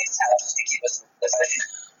game against Hibs to keep us in the division.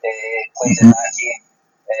 Played in that game.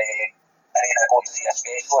 And then I go to see a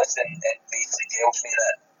specialist and basically tells me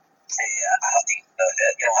that I have to,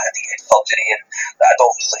 I had to get surgery, and I'd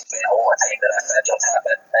obviously spent a lot of time with this injured hip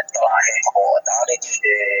and done a heck of a lot of damage.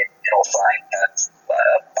 So I had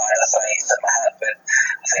bad arthritis in my hip, and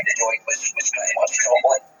I think the joint was pretty much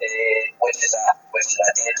crumbling, which is a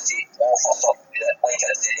devastating blow for somebody that, like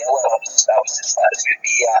I said earlier, I was as fat as could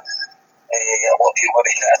be. A lot of people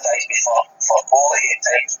maybe criticise me for quality at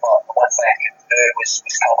times, but the one thing I could do was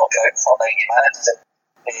cover ground for 90 minutes, and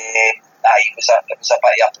it was a bit of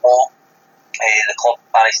a blow. The club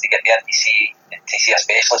managed to get me in to see a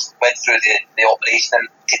specialist, went through the operation, and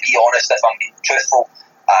to be honest, if I'm being truthful,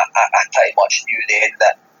 I pretty much knew then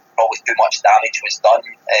that probably too much damage was done.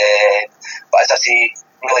 But as I say,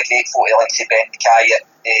 really grateful to like Ben Mackay at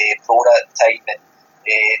Brora at the time, and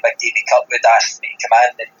Big David Kirkwood asked me to come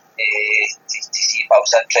in and to see if I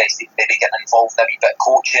was interested in maybe getting involved in a wee bit of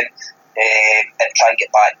coaching and try and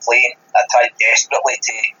get back playing. I tried desperately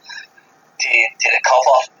to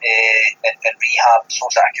recover and rehab so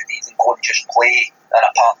that I could even go and just play on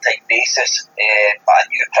a part-time basis, but I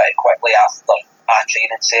knew pretty quickly after a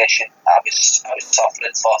training session I was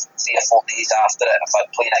suffering for 3 or 4 days after it. If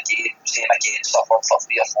I'd played again, same again, suffering for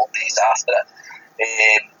 3 or 4 days after it,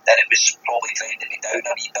 then it was probably grinding me down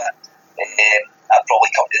a wee bit. I'd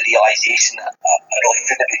probably come to the realisation that I really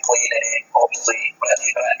couldn't be playing, and then obviously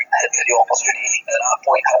Richie Britton had the opportunity at that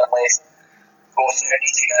point, having left Ross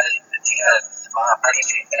County to get my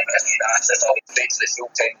management, and Richie asked if I would straight to the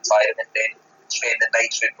full-time environment, then spend the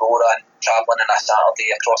nights with Brora and travelling on a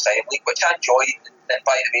Saturday across the League, which I enjoyed, and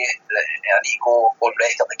by the way, I need to go on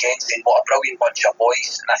record again saying what a brilliant bunch of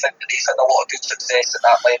boys, and I think that they've had a lot of good success at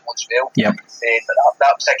that level as well. Yep. But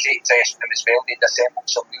that was a great test for them as well. They'd assembled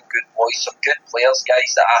some real good boys, some good players,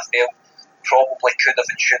 guys that I felt probably could have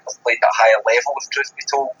and should have played at a higher level, if truth be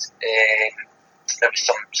told. There was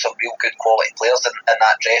some real good quality players in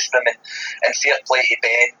that dressing room, and fair play to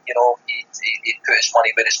Ben. You know, he put his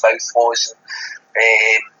money where his mouth was,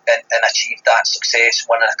 and achieved that success,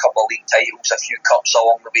 winning a couple of league titles, a few cups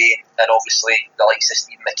along the way, and obviously the likes of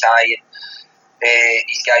Stephen Mackay and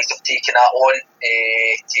these guys have taken that on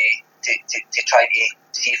to try to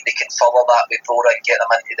see if they can further that with Brora and get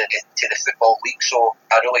them into the Football League. So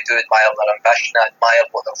I really do admire their ambition. I admire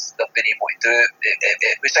what they've been able to do.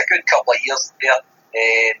 It was a good couple of years there,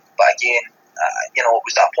 but again, it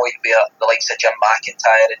was that point where the likes of Jim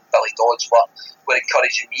McIntyre and Billy Dodds were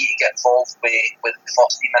encouraging me to get involved with the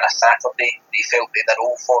first team on a Saturday. They felt they had a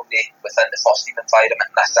role for me within the first team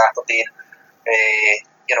environment on a Saturday.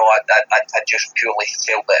 I just purely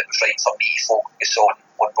felt that it was right for me to focus on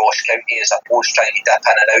Ross County as opposed to trying to dip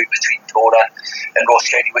in and out between Brora and Ross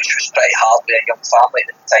County, which was pretty hard with a young family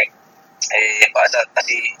at the time. But as I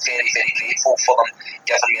say, very, very grateful for them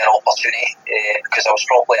giving me an opportunity because I was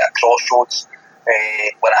probably at a crossroads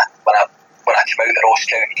when I came out of Ross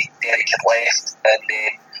County. Derek had left and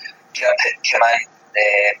Jim had come in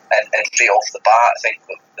and straight off the bat, I think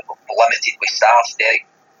limited with staff. Derek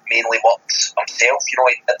mainly worked himself, he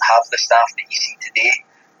didn't have the staff that you see today.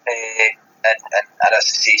 And as I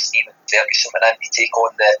say, Stephen Ferguson went in to take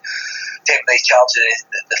on the temporary charge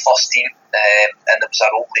of the first team, and there was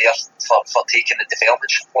a role there for taking the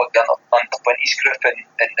development squad under 20s group, and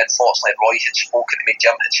unfortunately Roy had spoken to me,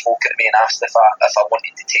 Jim had spoken to me and asked if I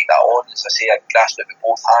wanted to take that on. As I say, I grasped it with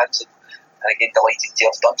both hands, and again delighted to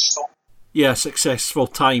have done so. Yeah, successful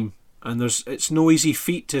time, and it's no easy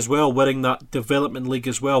feat as well, winning that development league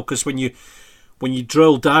as well, because when you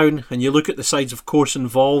drill down and you look at the sides, of course,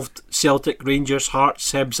 involved, Celtic, Rangers,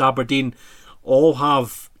 Hearts, Hibs, Aberdeen, all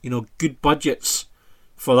have, good budgets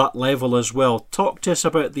for that level as well. Talk to us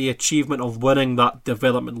about the achievement of winning that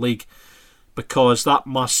development league, because that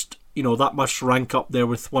must rank up there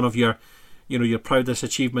with one of your proudest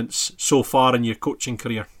achievements so far in your coaching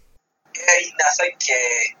career. Yeah, I think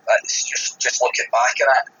it's just looking back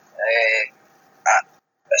at it,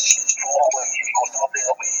 it's probably goes up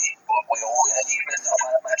there with all the achievements I've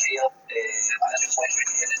had in my career. I just went through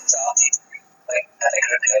the and started in a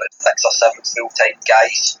group of about 6 or 7 full-time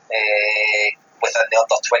guys within the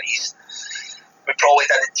under-20s. We probably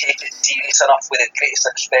didn't take it serious enough, with the greatest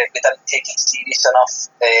respect. We didn't take it serious enough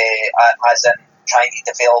as in trying to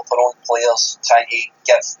develop our own players, trying to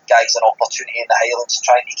give guys an opportunity in the Highlands,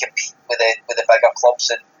 trying to compete with the bigger clubs.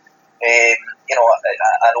 And I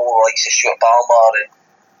know like Stuart Balmer and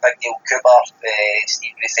Big Neil Cooper,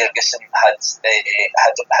 Stephen Ferguson had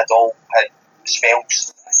all had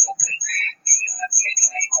spells.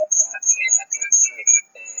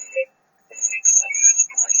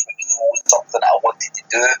 Something that I wanted to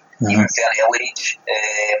do, even at a early age.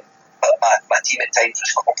 But my team at times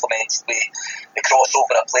was complemented with the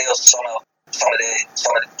crossover of players. Some of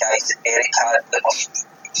the guys that Eric had that was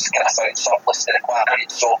just kind of found surplus to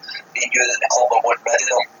requirements, so they knew that the club were wanting rid of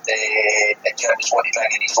them, and Jim was wanting to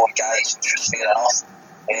bring in his own guys, which was fair enough.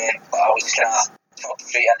 But I was kind of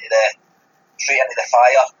straight into the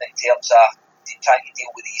fire in terms of trying to deal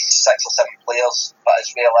with these 6 or 7 players, but as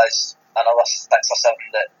well as another 6 or 7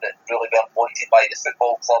 that really weren't wanted by the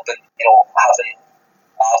football club, and having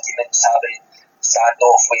arguments, having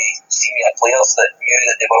standoff with senior players that knew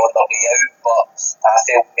that they were on their way out. But I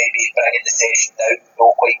felt maybe bringing the session down,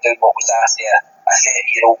 not quite doing what was asked there, a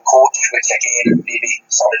 30-year-old coach, which again, maybe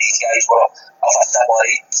some of these guys were of a similar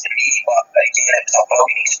age to me, but again, it was a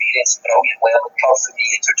brilliant experience, brilliant learning curve for me.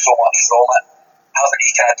 It took so much from it, having to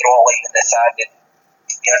kind of draw a line in the sand and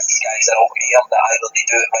give these guys an ultimatum that either they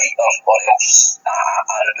do it right or else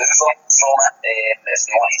I remove them from it. If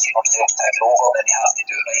they want to keep themselves taken over, then they have to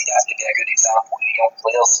do it right. They have to be a good example to the young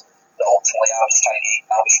players that ultimately I was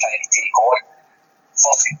trying to take on.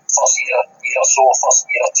 First year or so, first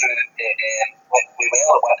year or two, we were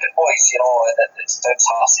the Wimbledon boys, it sounds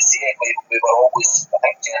harsh to say it, we were always, I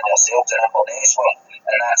think, getting ourselves in Inverness were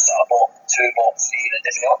in that sort of bottom 2, bottom 3 in the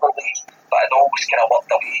development league. But I'd always kind of worked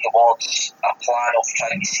away towards a plan of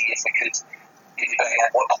trying to see if we could maybe bring in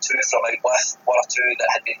 1 or 2 from out west, 1 or 2 that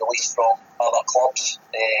had been released from other clubs,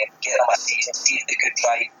 get them a season, see if they could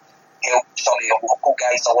try and help some of the local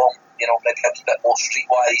guys along, maybe a wee bit more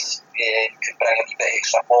streetwise, could bring a wee bit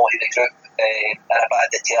extra quality to the group. and a bit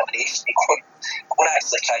of determination to go and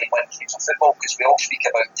actually try and win games of football, because we all speak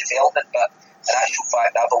about development, but in actual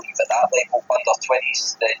fact I believe at that level, under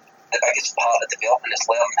 20s, the biggest part of development is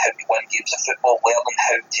learning how to win games of football, learning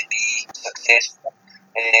how to be successful,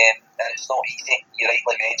 and it's not easy. You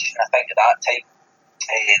rightly mentioned, I think at that time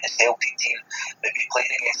the Celtic team that we played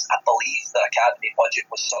against, I believe the academy budget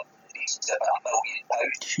was something in the regions of about £1 million.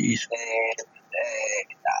 Jeez.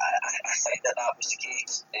 I think that was the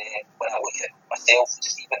case. When I look at myself and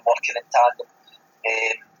Stephen working in tandem,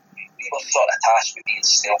 we were sort of tasked with being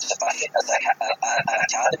self-sufficient as an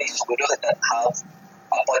academy, so we really didn't have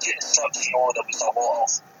a budget as such. You know, there was a lot of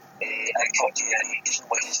income generation,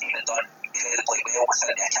 which Stephen done incredibly well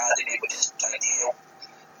within the academy, which is trying to help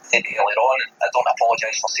earlier on. And I don't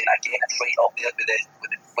apologise for saying again, it's right up there with the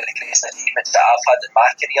greatest achievements that I've had in my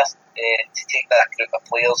career. To take that group of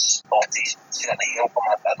players, or to certainly help them,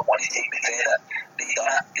 I don't want to take the credit. They done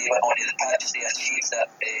it, they went onto the pitch, they achieved it,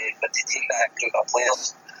 but to take that group of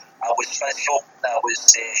players, I was physio, I was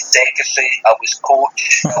secretary, I was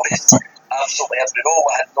coach, I was absolutely every role.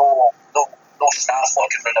 I had no staff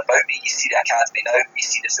working around about me. You see the academy now, you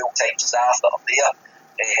see the full-time staff that are there.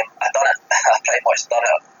 I pretty much done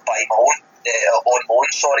it by my own, on my own,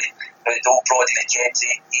 sorry. With old Brodie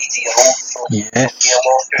McKenzie, 80-year-old from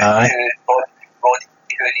Gairloch, Brodie,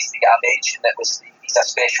 who needs to get a mention, he's a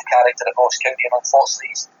special character at Ross County, and unfortunately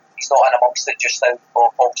he's not in amongst it just now,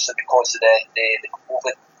 obviously because of the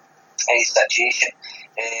COVID situation.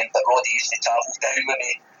 But Roddy used to travel down with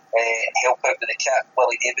me and help out with the kit.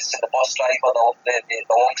 Willie Davidson, the bus driver, the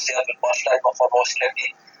long-serving bus driver for Ross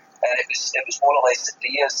County. And it was more or less the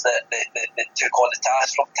 3 years that took on the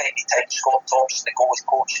task. From time to time, Scott Thompson, the goalie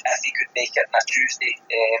coach, if he could make it on a Tuesday,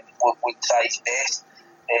 would try his best.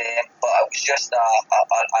 But it was just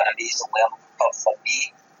an amazing learning curve for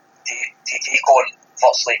me to take on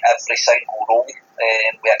virtually every single role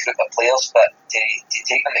with a group of players, but to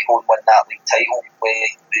take them to go and win that league title.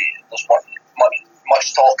 There's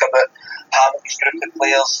much talk about Hamilton's group of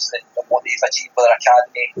players and what they've achieved with their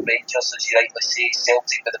academy. Rangers, as you rightly say,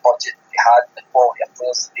 Celtic with the budget they had, the quality of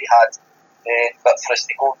players that they had. But for us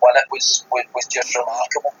to go and win it was just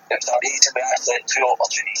remarkable. It was amazing. We actually had 2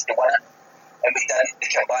 opportunities to win it, and we didn't. They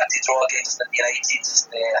came back to draw against the United.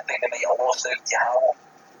 I think they might have lost out to Hamilton.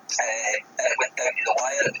 It went down to the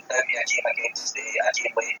wire. It went down to a game against a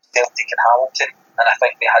game with Celtic and Hamilton, and I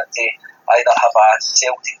think they had to either have a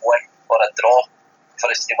Celtic win or a draw for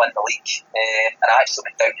us to win the league. And I actually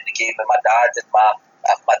went down to the game with my dad and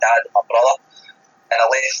my brother, and I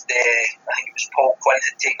left. I think it was Paul Quinn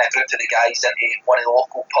had taken a group of the guys into one of the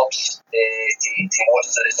local pubs to watch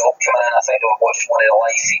the result coming in. I think they were watching one of the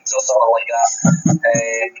live feeds or something like that.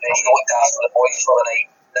 And he looked after the boys for the night.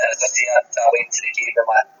 And as I say, I went to the game with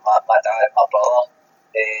my dad and my brother.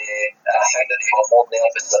 And I think that they were more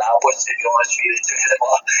nervous than I was, to be honest with you. The two of them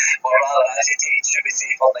were rather agitated, should we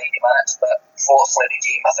say, for 90 minutes. But fortunately, the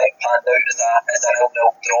game, I think, panned out as a 0-0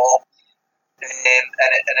 draw.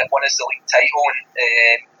 And it won us the league title.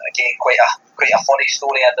 And again, quite a funny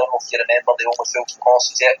story. I don't know if you remember the Only Fools and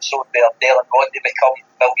Horses episode where Dale and Rodney become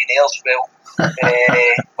millionaires. Well,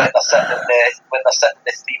 when they're sitting in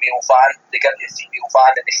the three-wheel van, they get into the three-wheel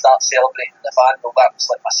van and they start celebrating in the van. Well, that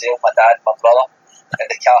was like myself, my dad, my brother, in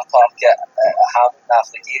the car park at Hamilton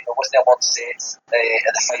after the game. There wasn't a word said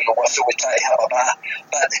in the final whistle. We tried to have a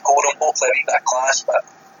bit of decorum, hopefully a wee bit of class, but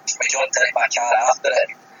we jumped into my car after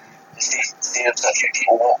it. There was a few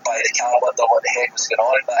people walked by the car, wondering what the heck was going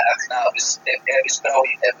on, but it was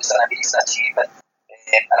brilliant. It was an amazing achievement,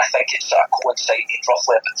 and I think it sort of coincided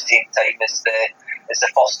roughly at the same time as the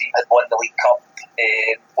first team had won the League Cup,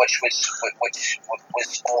 which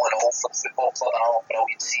was all in all for the football club another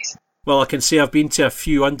brilliant season. Well, I can say I've been to a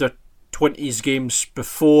few under-20s games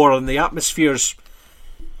before, and the atmosphere's,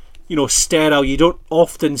 sterile. You don't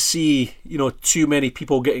often see, too many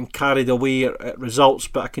people getting carried away at results,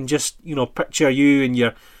 but I can just, picture you and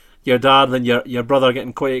your dad and your brother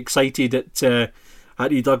getting quite excited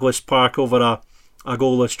at E. Douglas Park over a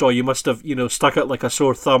goalless draw. You must have, stuck it like a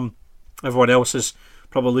sore thumb. Everyone else is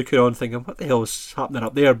probably looking on thinking, what the hell is happening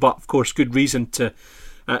up there? But, of course, good reason to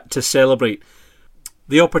celebrate.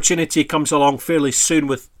 The opportunity comes along fairly soon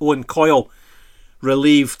with Owen Coyle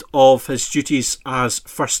relieved of his duties as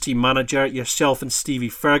first team manager. Yourself and Stevie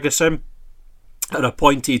Ferguson are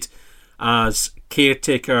appointed as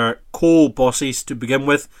caretaker co-bosses to begin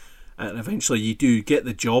with, and eventually you do get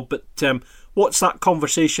the job. But what's that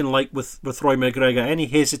conversation like with Roy McGregor? Any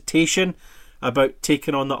hesitation about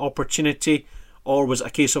taking on that opportunity, or was it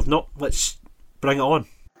a case of no, let's bring it on?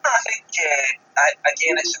 I think,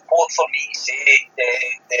 again, it's important for me to say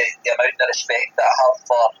the amount of respect that I have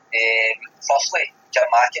for, firstly, Jim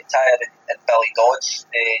McIntyre and Billy Dodds.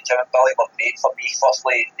 Jim and Billy were great for me.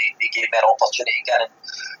 Firstly, they gave me an opportunity again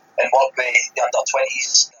and work with the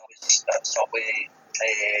under-20s. I was up with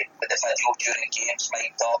the video during games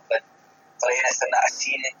mic'd up, and for anything that I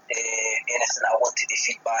seen, anything that I wanted to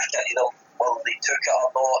feed back into them, whether they took it or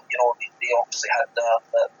not, they obviously had their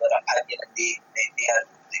opinion, and they had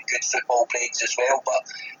good football brains as well, but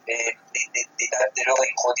they really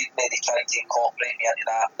included me. They tried to incorporate me into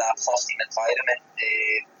that first team environment,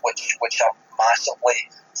 which I'm massively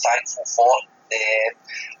thankful for.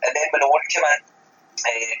 And then when Owen came in,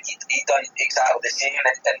 he done exactly the same,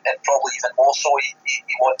 and probably even more so.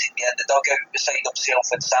 He wanted me in the dugout beside himself,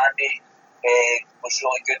 and Sandy was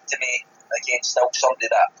really good to me. Again, still somebody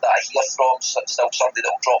that I hear from, still somebody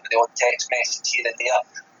that will drop me the odd text message here and there.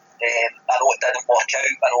 I know it didn't work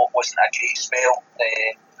out. I know it wasn't a great spell.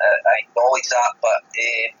 I acknowledge that, but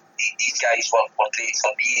these guys were great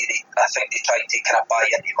for me. I think they tried to kind of buy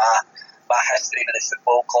into my history with the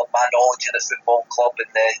football club, my knowledge of the football club,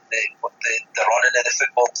 and the running of the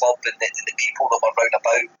football club, and the people that were round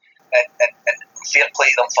about. And fair play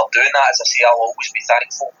to them for doing that. As I say, I'll always be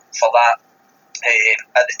thankful for that.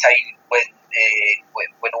 At the time when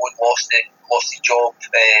Owen lost the job,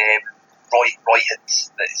 Roy had,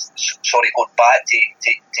 going back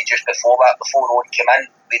to just before that, before Owen came in,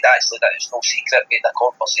 that it's no secret, we had a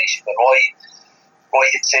conversation with Roy. Roy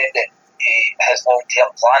had said that his long-term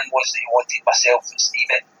plan was that he wanted myself and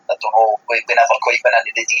Stephen. I don't know, we never quite went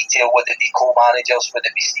into the detail. Would it be co-managers? Would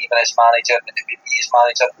it be Stephen as manager? Would it be me as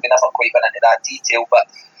manager? We never quite went into that detail, but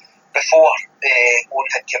before Owen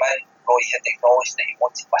had come in, Roy had acknowledged that he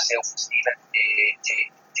wanted myself and Stephen to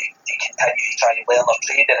continue to try and learn their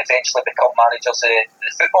trade and eventually become managers of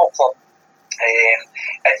the football club.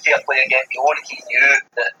 And fair play again to Owen, he knew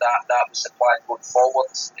that was the plan going forward.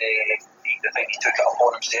 I think he took it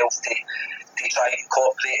upon himself to try and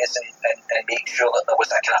incorporate us and make sure that there was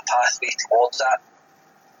a kind of pathway towards that.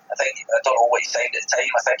 I don't know what he signed at the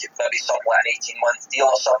time. I think it maybe something like an 18-month deal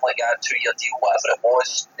or something like that, 2-year deal, whatever it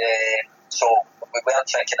was. So we weren't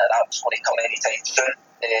thinking that was going to come anytime soon.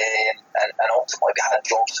 And ultimately we had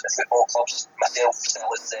jobs in the football clubs. Myself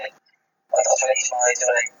still as the under-20s manager,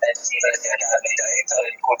 and Stephen as the academy director,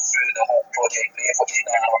 and going through the whole Project Brave, which he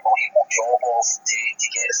done an unbelievable job of to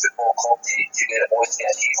get the football club to where it was, to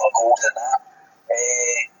achieve our goals and that.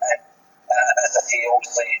 And as I say,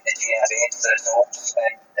 obviously the chain of events, the results,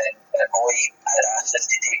 and Roy had asked us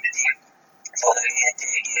to take the team for the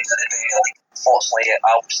games of the Premier League. Fortunately,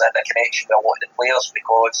 I obviously had a connection with a lot of the players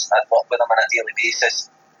because I'd worked with them on a daily basis.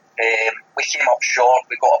 We came up short.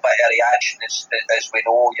 We got a bit of reaction, as we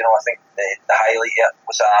know. I think the highlight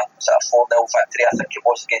was a 4-0 victory. I think it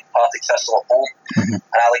was against Partick Thistle at home.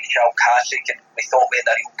 And I like Charles Kasich, and we thought we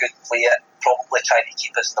had a real good player, probably trying to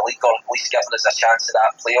keep us in the league, or at least giving us a chance at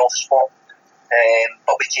that playoff spot.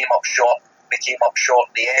 But we came up short. We came up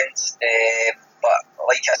short in the end. But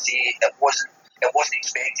like I say, it wasn't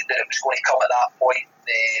expected that it was going to come at that point.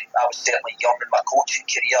 I was certainly young in my coaching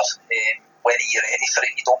career. When are you ready for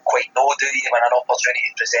it? You don't quite know, do you? When an opportunity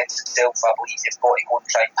presents itself, I believe you've got to go and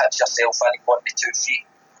try and pitch yourself in 1 to 2 feet.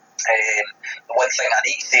 The one thing I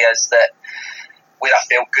need to say is that where I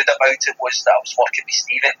felt good about it was that I was working with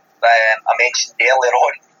Stephen. I mentioned earlier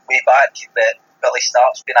on, way back, that Billy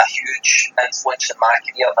Stark's been a huge influence in my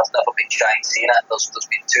career, and I've never been shy in saying it. There's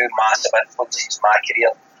been 2 massive influences in my career.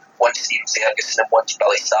 One's Stephen Ferguson and one's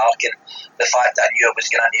Billy Stark, and the fact that I knew I was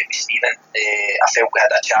going in with Stephen, I felt we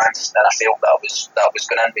had a chance, and I felt that I was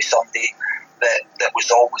going in with somebody that was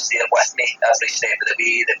always there with me every step of the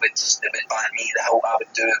way, that would back me, that I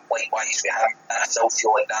would do likewise with him, and I still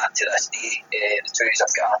feel like that to this day. The two of us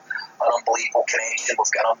have got an unbelievable connection,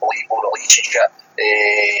 we've got an unbelievable relationship,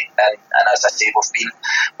 and as I say, we've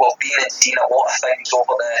been and seen a lot of things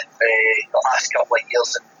over the last couple of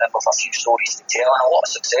years, and with a few stories to tell, and a lot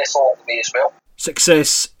of success along the way as well.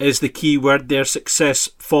 Success is the key word there. Success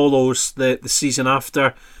follows the season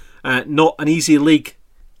after. Not an easy league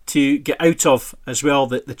to get out of as well,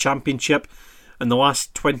 the Championship. In the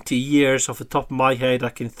last 20 years, off the top of my head, I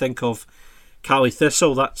can think of Caley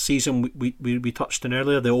Thistle, that season we touched on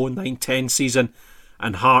earlier, the 09-10 season,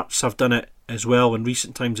 and Hearts have done it as well in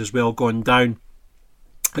recent times as well, gone down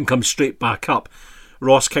and come straight back up.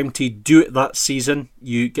 Ross County do it that season.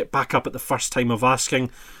 You get back up at the first time of asking.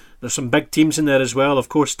 There's some big teams in there as well. Of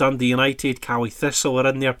course, Dundee United, Caley Thistle are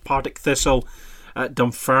in there, Partick Thistle,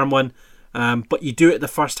 Dunfermline. But you do it the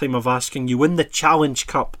first time of asking. You win the Challenge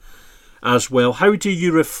Cup as well. How do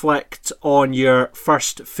you reflect on your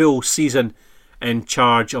first full season in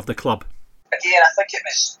charge of the club? Again, I think it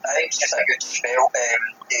was just a good spell.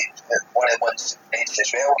 One of the ones mentioned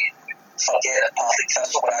as well, we forget that Partick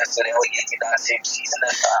Thistle were actually relegated that same season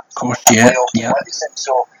as that. Of course, yeah.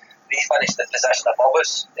 So they finished the position above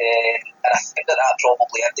us, and I think that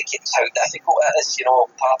probably indicates how difficult it is.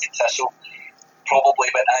 Partick Thistle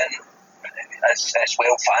probably went in as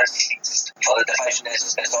well fancied for the division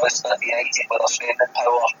as us at United with our spending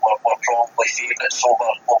power. We're probably favourites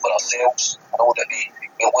over ourselves. I know that we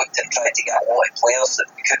looked and tried to get a lot of players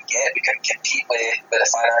that we couldn't get. We couldn't compete with the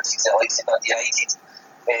finances that likes of United.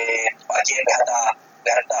 But again, we had a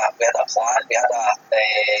plan. We had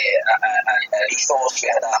an ethos.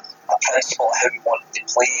 We had a principle of how we wanted to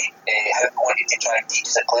play, how we wanted to try and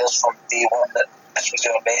teach the players from day one that this was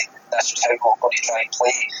our method. This was how we were going to try and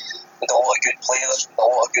play. With a lot of good players, with a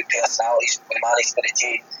lot of good personalities, we managed to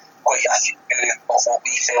retain quite a few of what we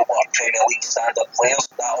felt were Premier League standard players.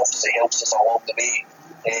 That obviously helps us along the way.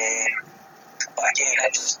 But again,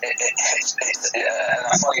 it's in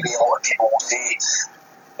a funny way, a lot of people will say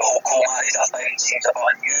the whole co-manager thing seems a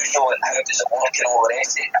bit unusual and how does it work and all the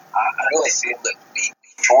rest of it. I really feel that we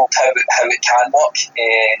showed how it can work.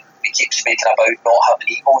 We keep speaking about not having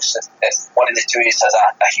egos. If one of the two has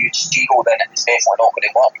a huge ego, then it's definitely not going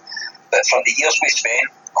to work. But from the years we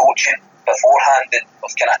spent coaching beforehand, and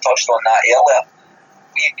we've kind of touched on that earlier,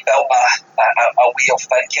 we built a way of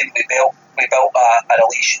thinking. We built a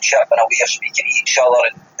relationship and a way of speaking to each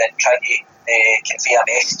other and trying to convey a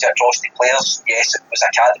message across the players. Yes, it was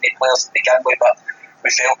academy players to begin with, but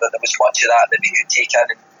we felt that there was much of that we could take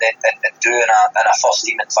in and do in a first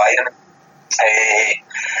team environment.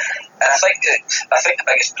 And I think the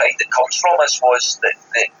biggest pride that comes from us was that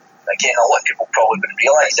again, a lot of people probably wouldn't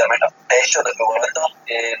realise the amount of pressure that we were under.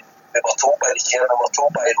 We were told by the chairman, we were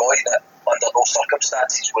told by Roy that under no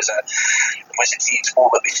circumstances was it feasible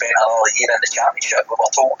that we spent another year in the Championship. We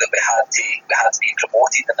were told that we had to be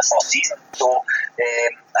promoted in the first season. So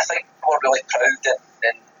I think we were really proud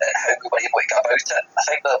in how we were able to get about it. I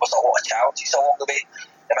think there was a lot of challenges along the way.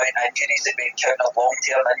 The amount of injuries that we encountered,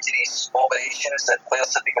 long-term injuries, operations that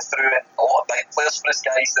players had to go through, and a lot of big players for us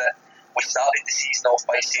guys that we started the season off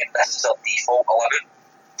by saying this is our default 11.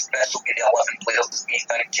 This will be the 11 players that we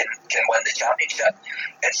think can win the Championship.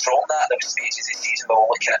 And from that, there were stages of the season where we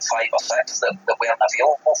were looking at 5 or 6 that weren't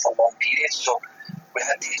available for long periods. So we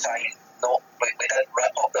had to try and we didn't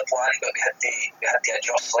rip up the plan, but we had to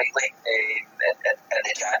adjust slightly in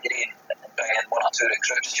the January and bring in 1 or 2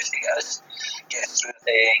 recruits just to get us through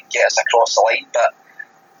and get us across the line. But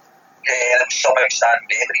there was some outstanding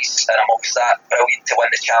memories, and amongst that, brilliant to win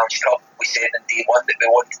the Challenge Cup. We said in day one that we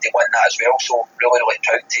wanted to win that as well, so really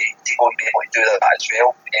proud to go and be able to do that as well.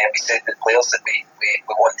 We said to the players that we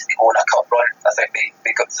wanted to go on a cup run. I think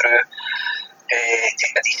we got through to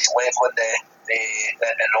a decent level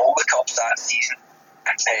in all the cups that season,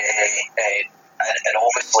 and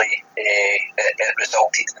obviously it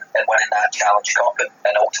resulted in winning that Challenge Cup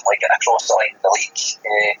and ultimately getting across the line in the league.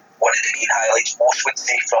 One of the main highlights most would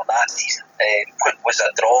say from that season was a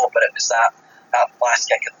draw, but it was that last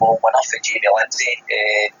kick and ball winner for Jamie Lindsay,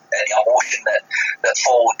 and the emotion that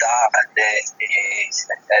followed that, and the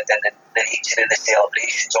nature of the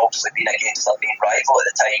celebrations, obviously being against their main rival at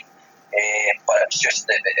the time. But it was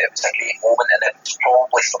a great moment, and it was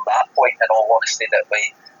probably from that point, in all honesty, that I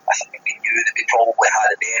think we knew that we probably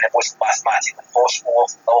had it then. It wasn't mathematically possible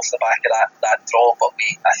off the back of that draw, but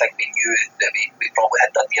I think we knew that we probably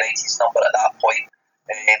had done United's number at that point,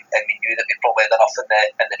 and we knew that we probably had enough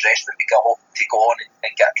in the dressing room to go on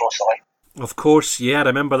and get across the line. Of course, yeah,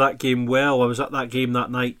 I remember that game well. I was at that game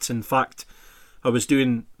that night. In fact, I was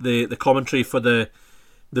doing the commentary for the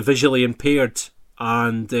visually impaired,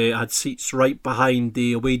 and I had seats right behind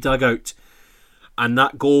the away dugout. And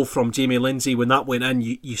that goal from Jamie Lindsay, when that went in,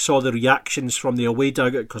 you saw the reactions from the away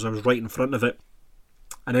dugout because I was right in front of it.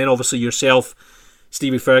 And then obviously yourself,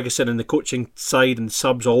 Stevie Ferguson, and the coaching side and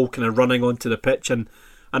subs all kind of running onto the pitch. And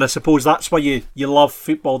I suppose that's why you love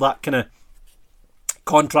football, that kind of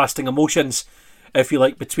contrasting emotions, if you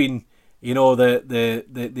like, between, you know,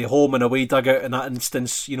 the home and away dugout in that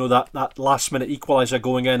instance, you know, that last minute equaliser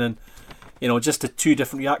going in, and, you know, just the two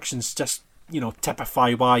different reactions just, you know,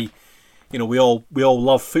 typify why, you know, we all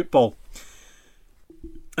love football.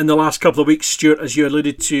 In the last couple of weeks, Stuart, as you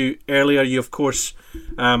alluded to earlier, you of course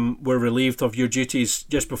were relieved of your duties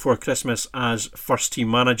just before Christmas as first team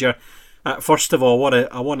manager. First of all,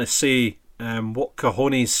 I want to say what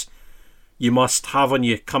cojones you must have on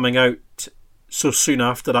you coming out so soon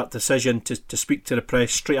after that decision to speak to the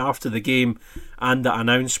press straight after the game and that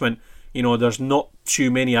announcement. You know, there's not too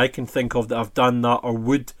many I can think of that have done that or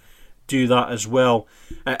would do that as well.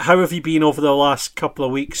 How have you been over the last couple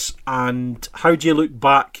of weeks, and how do you look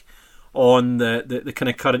back on the kind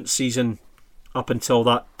of current season up until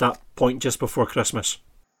that point just before Christmas?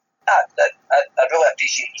 I really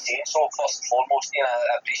appreciate you saying so. First and foremost,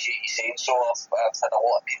 I appreciate you saying so. I've had a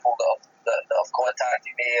lot of people that have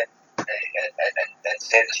contacted me and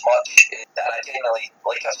said as much. And I genuinely,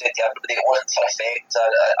 like I said to everybody, it wasn't for effect.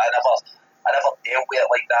 I never dealt with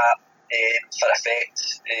it like that for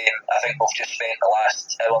effect. I think we've just spent the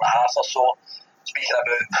last hour and a half or so speaking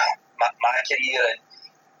about my career and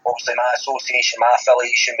obviously my association, my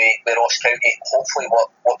affiliation with Ross County. Hopefully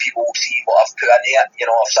what people will see what I've put in there.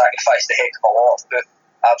 I've sacrificed a heck of a lot. I've put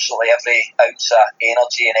absolutely every ounce of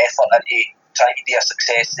energy and effort into trying to be a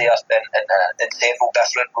success there in several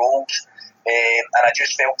different roles. And I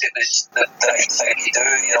just felt it was the right thing to do.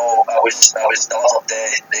 I was delivered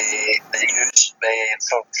the news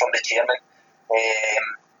from the chairman,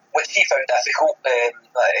 which he found difficult.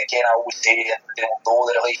 Again, I always say, and they will know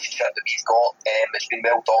the relationship that we've got. It's been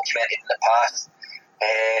well documented in the past.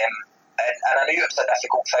 And I knew it was a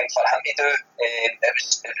difficult thing for him to do. It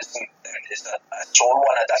was a sore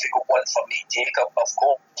one, a difficult one for me to take. Of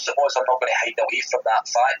course it was. I'm not going to hide away from that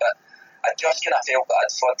fact, but I just kind of felt that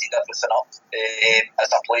I'd fronted everything up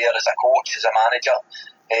as a player, as a coach, as a manager.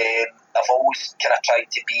 I've always kind of tried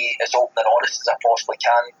to be as open and honest as I possibly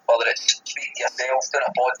can, whether it's speaking to yourself, doing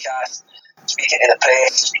a podcast, speaking to the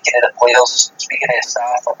press, speaking to the players, speaking to the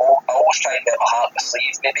staff. I always try and get my heart on my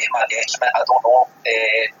sleeve, maybe at my detriment, I don't know,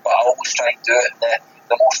 but I always try and do it in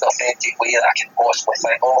the most authentic way that I can possibly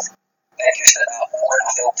think of. And just at that moment,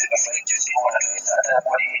 I felt it was right just to go and address it. I didn't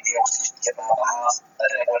want anybody else to speak on my behalf. I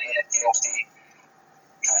didn't want anybody else to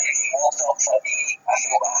try to be walked up for me. I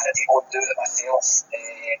felt I had to go and do it myself.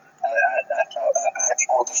 I had to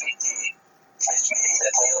go and speak to as many of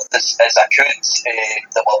the players as I could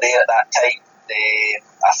that were there at that time.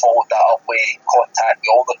 I followed that up with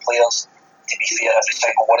contacting all the players. To be fair, every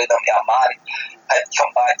single one of them, a man had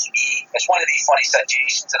come back to me. It's one of these funny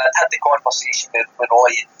situations, and I'd had the conversation with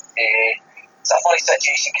Roy. It's a funny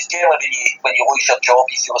situation because generally when you lose your job,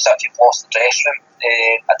 you feel as if you've lost the dressing room.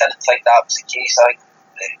 I didn't think that was the case. I think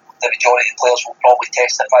the majority of the players will probably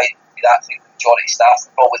testify to that. I think the majority of staff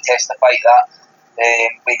will probably testify to that.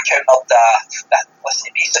 We encountered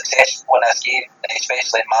to be successful in this game,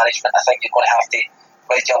 especially in management, I think you're going to have to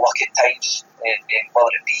ride your luck at times,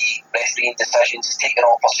 whether it be refereeing decisions, taking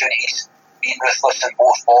opportunities, being ruthless in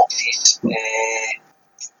both boxes,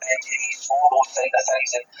 injuries, all those kind of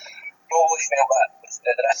things. And probably felt that with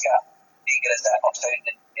the risk of making as if I'm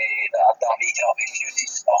sounding that I'm making up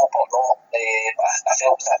excuses. I hope I'm not, but I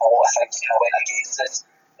felt as if a lot of things kind of went against us.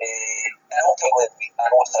 And ultimately, I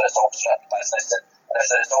know it's the results driven business, and if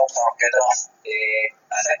the results aren't good enough,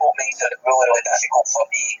 I think what makes it really, really difficult for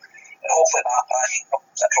me, and hopefully my passion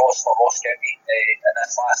comes across for Ross County in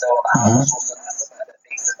this last hour and a half, so that's the bit that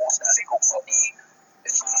makes it most difficult for me.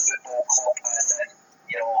 It's my football club, as in,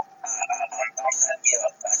 I'm sitting here,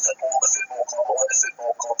 I support the football club, I want the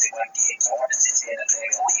football club to win games, I want us to stay in the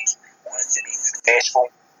Premier League, I want us to be successful.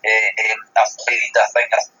 I've played, I think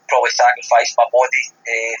I've probably sacrificed my body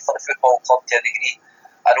for the football club to a degree.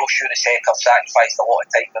 I know sure as heck I've sacrificed a lot of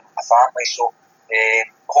time with my family, so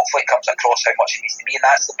hopefully it comes across how much it means to me, and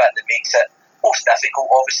that's the bit that makes it most difficult.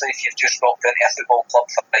 Obviously, if you've just walked into a football club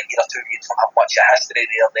for a year or two, you don't have much of history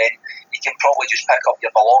there, then you can probably just pick up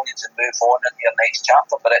your belongings and move on into your next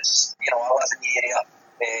chapter. But it's, I live in the area,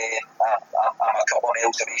 I'm a couple of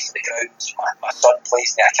miles away from the grounds, my son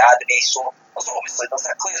plays in the academy, so there's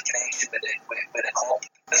a clear connection with the club.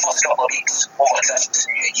 The first couple of weeks over Christmas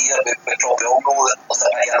and New Year, we probably all know that there's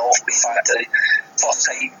a bit of an off-way factor. First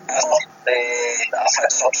time ever that I've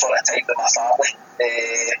had some sort of time with my family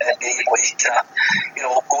and be able to kind of,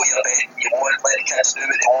 go to your bed and you want, let the kids do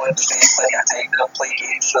what they want, spend plenty of time with them, play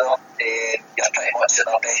games with them. You're pretty much at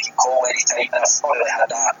their beck and call any time, and I've not really had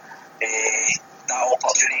that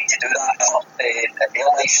opportunity to do that in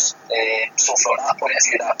their lives. So from that point of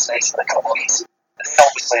view, that was nice for a couple of weeks. And then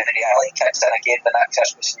obviously the reality kicks in again when that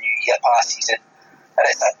Christmas and New Year passes, and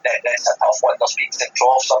it's a tough one. There's peaks and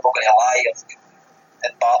troughs, I'm not going to lie. I've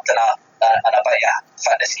embarked in a bit of a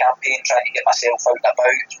fitness campaign, trying to get myself out and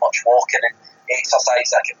about, as much walking and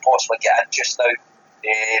exercise I can possibly get in just now.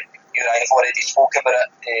 You and I have already spoke about it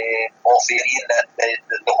off air, Ian, that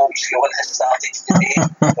the homeschooling has started today.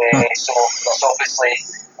 So there's obviously,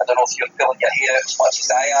 I don't know if you're pulling your hair out as much as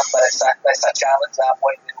I am, but it's a challenge at that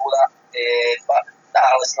point, we know that. But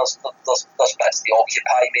listen, there's bits that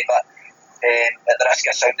occupy me, but at the risk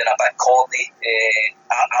of sounding a bit corny,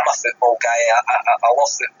 I'm a football guy. I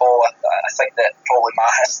love football. I think that probably my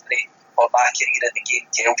history or my career in the game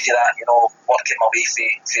tells you that, working my way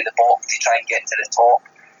through the bottom to try and get to the top.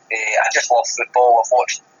 I just love football. I've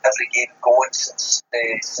watched every game going since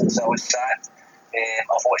I was sacked.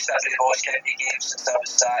 I've watched every Ross County game since I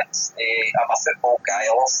was sacked. I'm a football guy.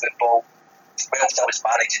 I love football. Whilst I was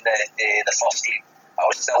managing the first team, I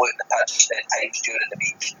was still out in the pitch at times during the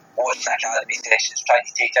week, watching academy sessions, trying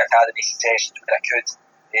to take academy sessions where I could.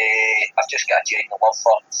 I've just got a genuine love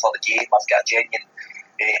for the game. I've got a genuine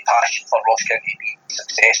passion for Ross County being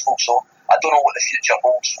successful. So I don't know what the future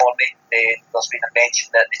holds for me. There's been a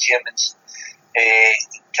mention that the chairman's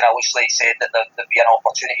kind of loosely said that there'd be an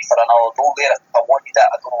opportunity for another role there. I wanted it.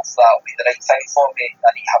 I don't know if that'll be the right thing for me. I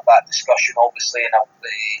need to have that discussion, obviously, and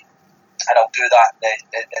I'll do that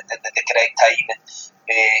at the correct time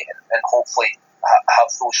and hopefully have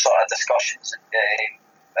those sort of discussions in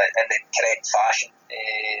the correct fashion.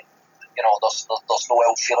 There's no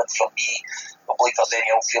ill feeling from me. I don't believe there's any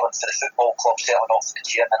ill feeling for the football club, certainly not for the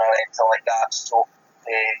chairman or anything like that. So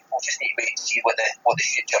we'll just need to wait and see what the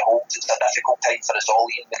future holds. It's a difficult time for us all,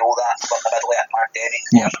 Ian. We know that. We're in the middle of a pandemic,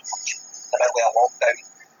 in the middle of a lockdown.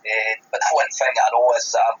 But the one thing I know is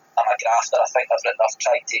that I'm a grafter. I think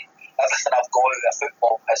everything I've got out of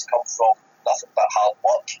football has come from nothing but hard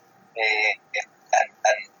work. And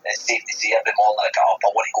it's safe to say every morning I get up,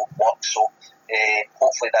 I want to go and work. So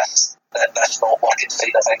hopefully this not working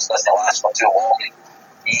side of things doesn't last for too long.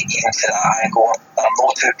 Even for that angle, I'm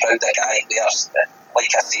not too proud of a guy there.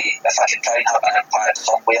 Like I say, if I can try and have an impact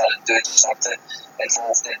somewhere and do something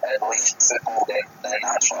involved in relation to football, then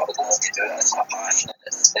that's what I would love to do. It's my passion, and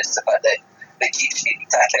it's the bit that keeps me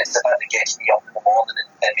ticking. It's the bit that gets me up in the morning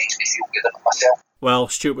and makes me feel good about myself. Well,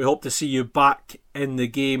 Stuart, we hope to see you back in the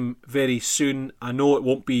game very soon. I know it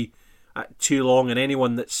won't be too long, and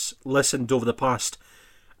anyone that's listened over the past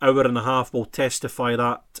hour and a half will testify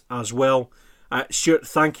that as well. Stuart,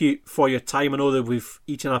 thank you for your time. I know that we've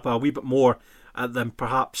eaten up a wee bit more than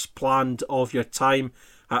perhaps planned of your time.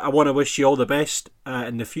 I want to wish you all the best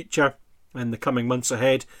in the future, in the coming months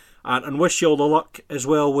ahead, and wish you all the luck as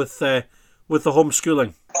well with the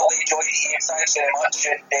homeschooling. Well, enjoy it, Ian. Thanks very much.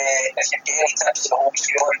 And if you get any tips on the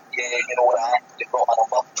homeschooling, you know where I am. You've got my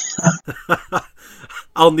number.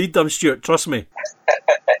 I'll need them, Stuart, trust me.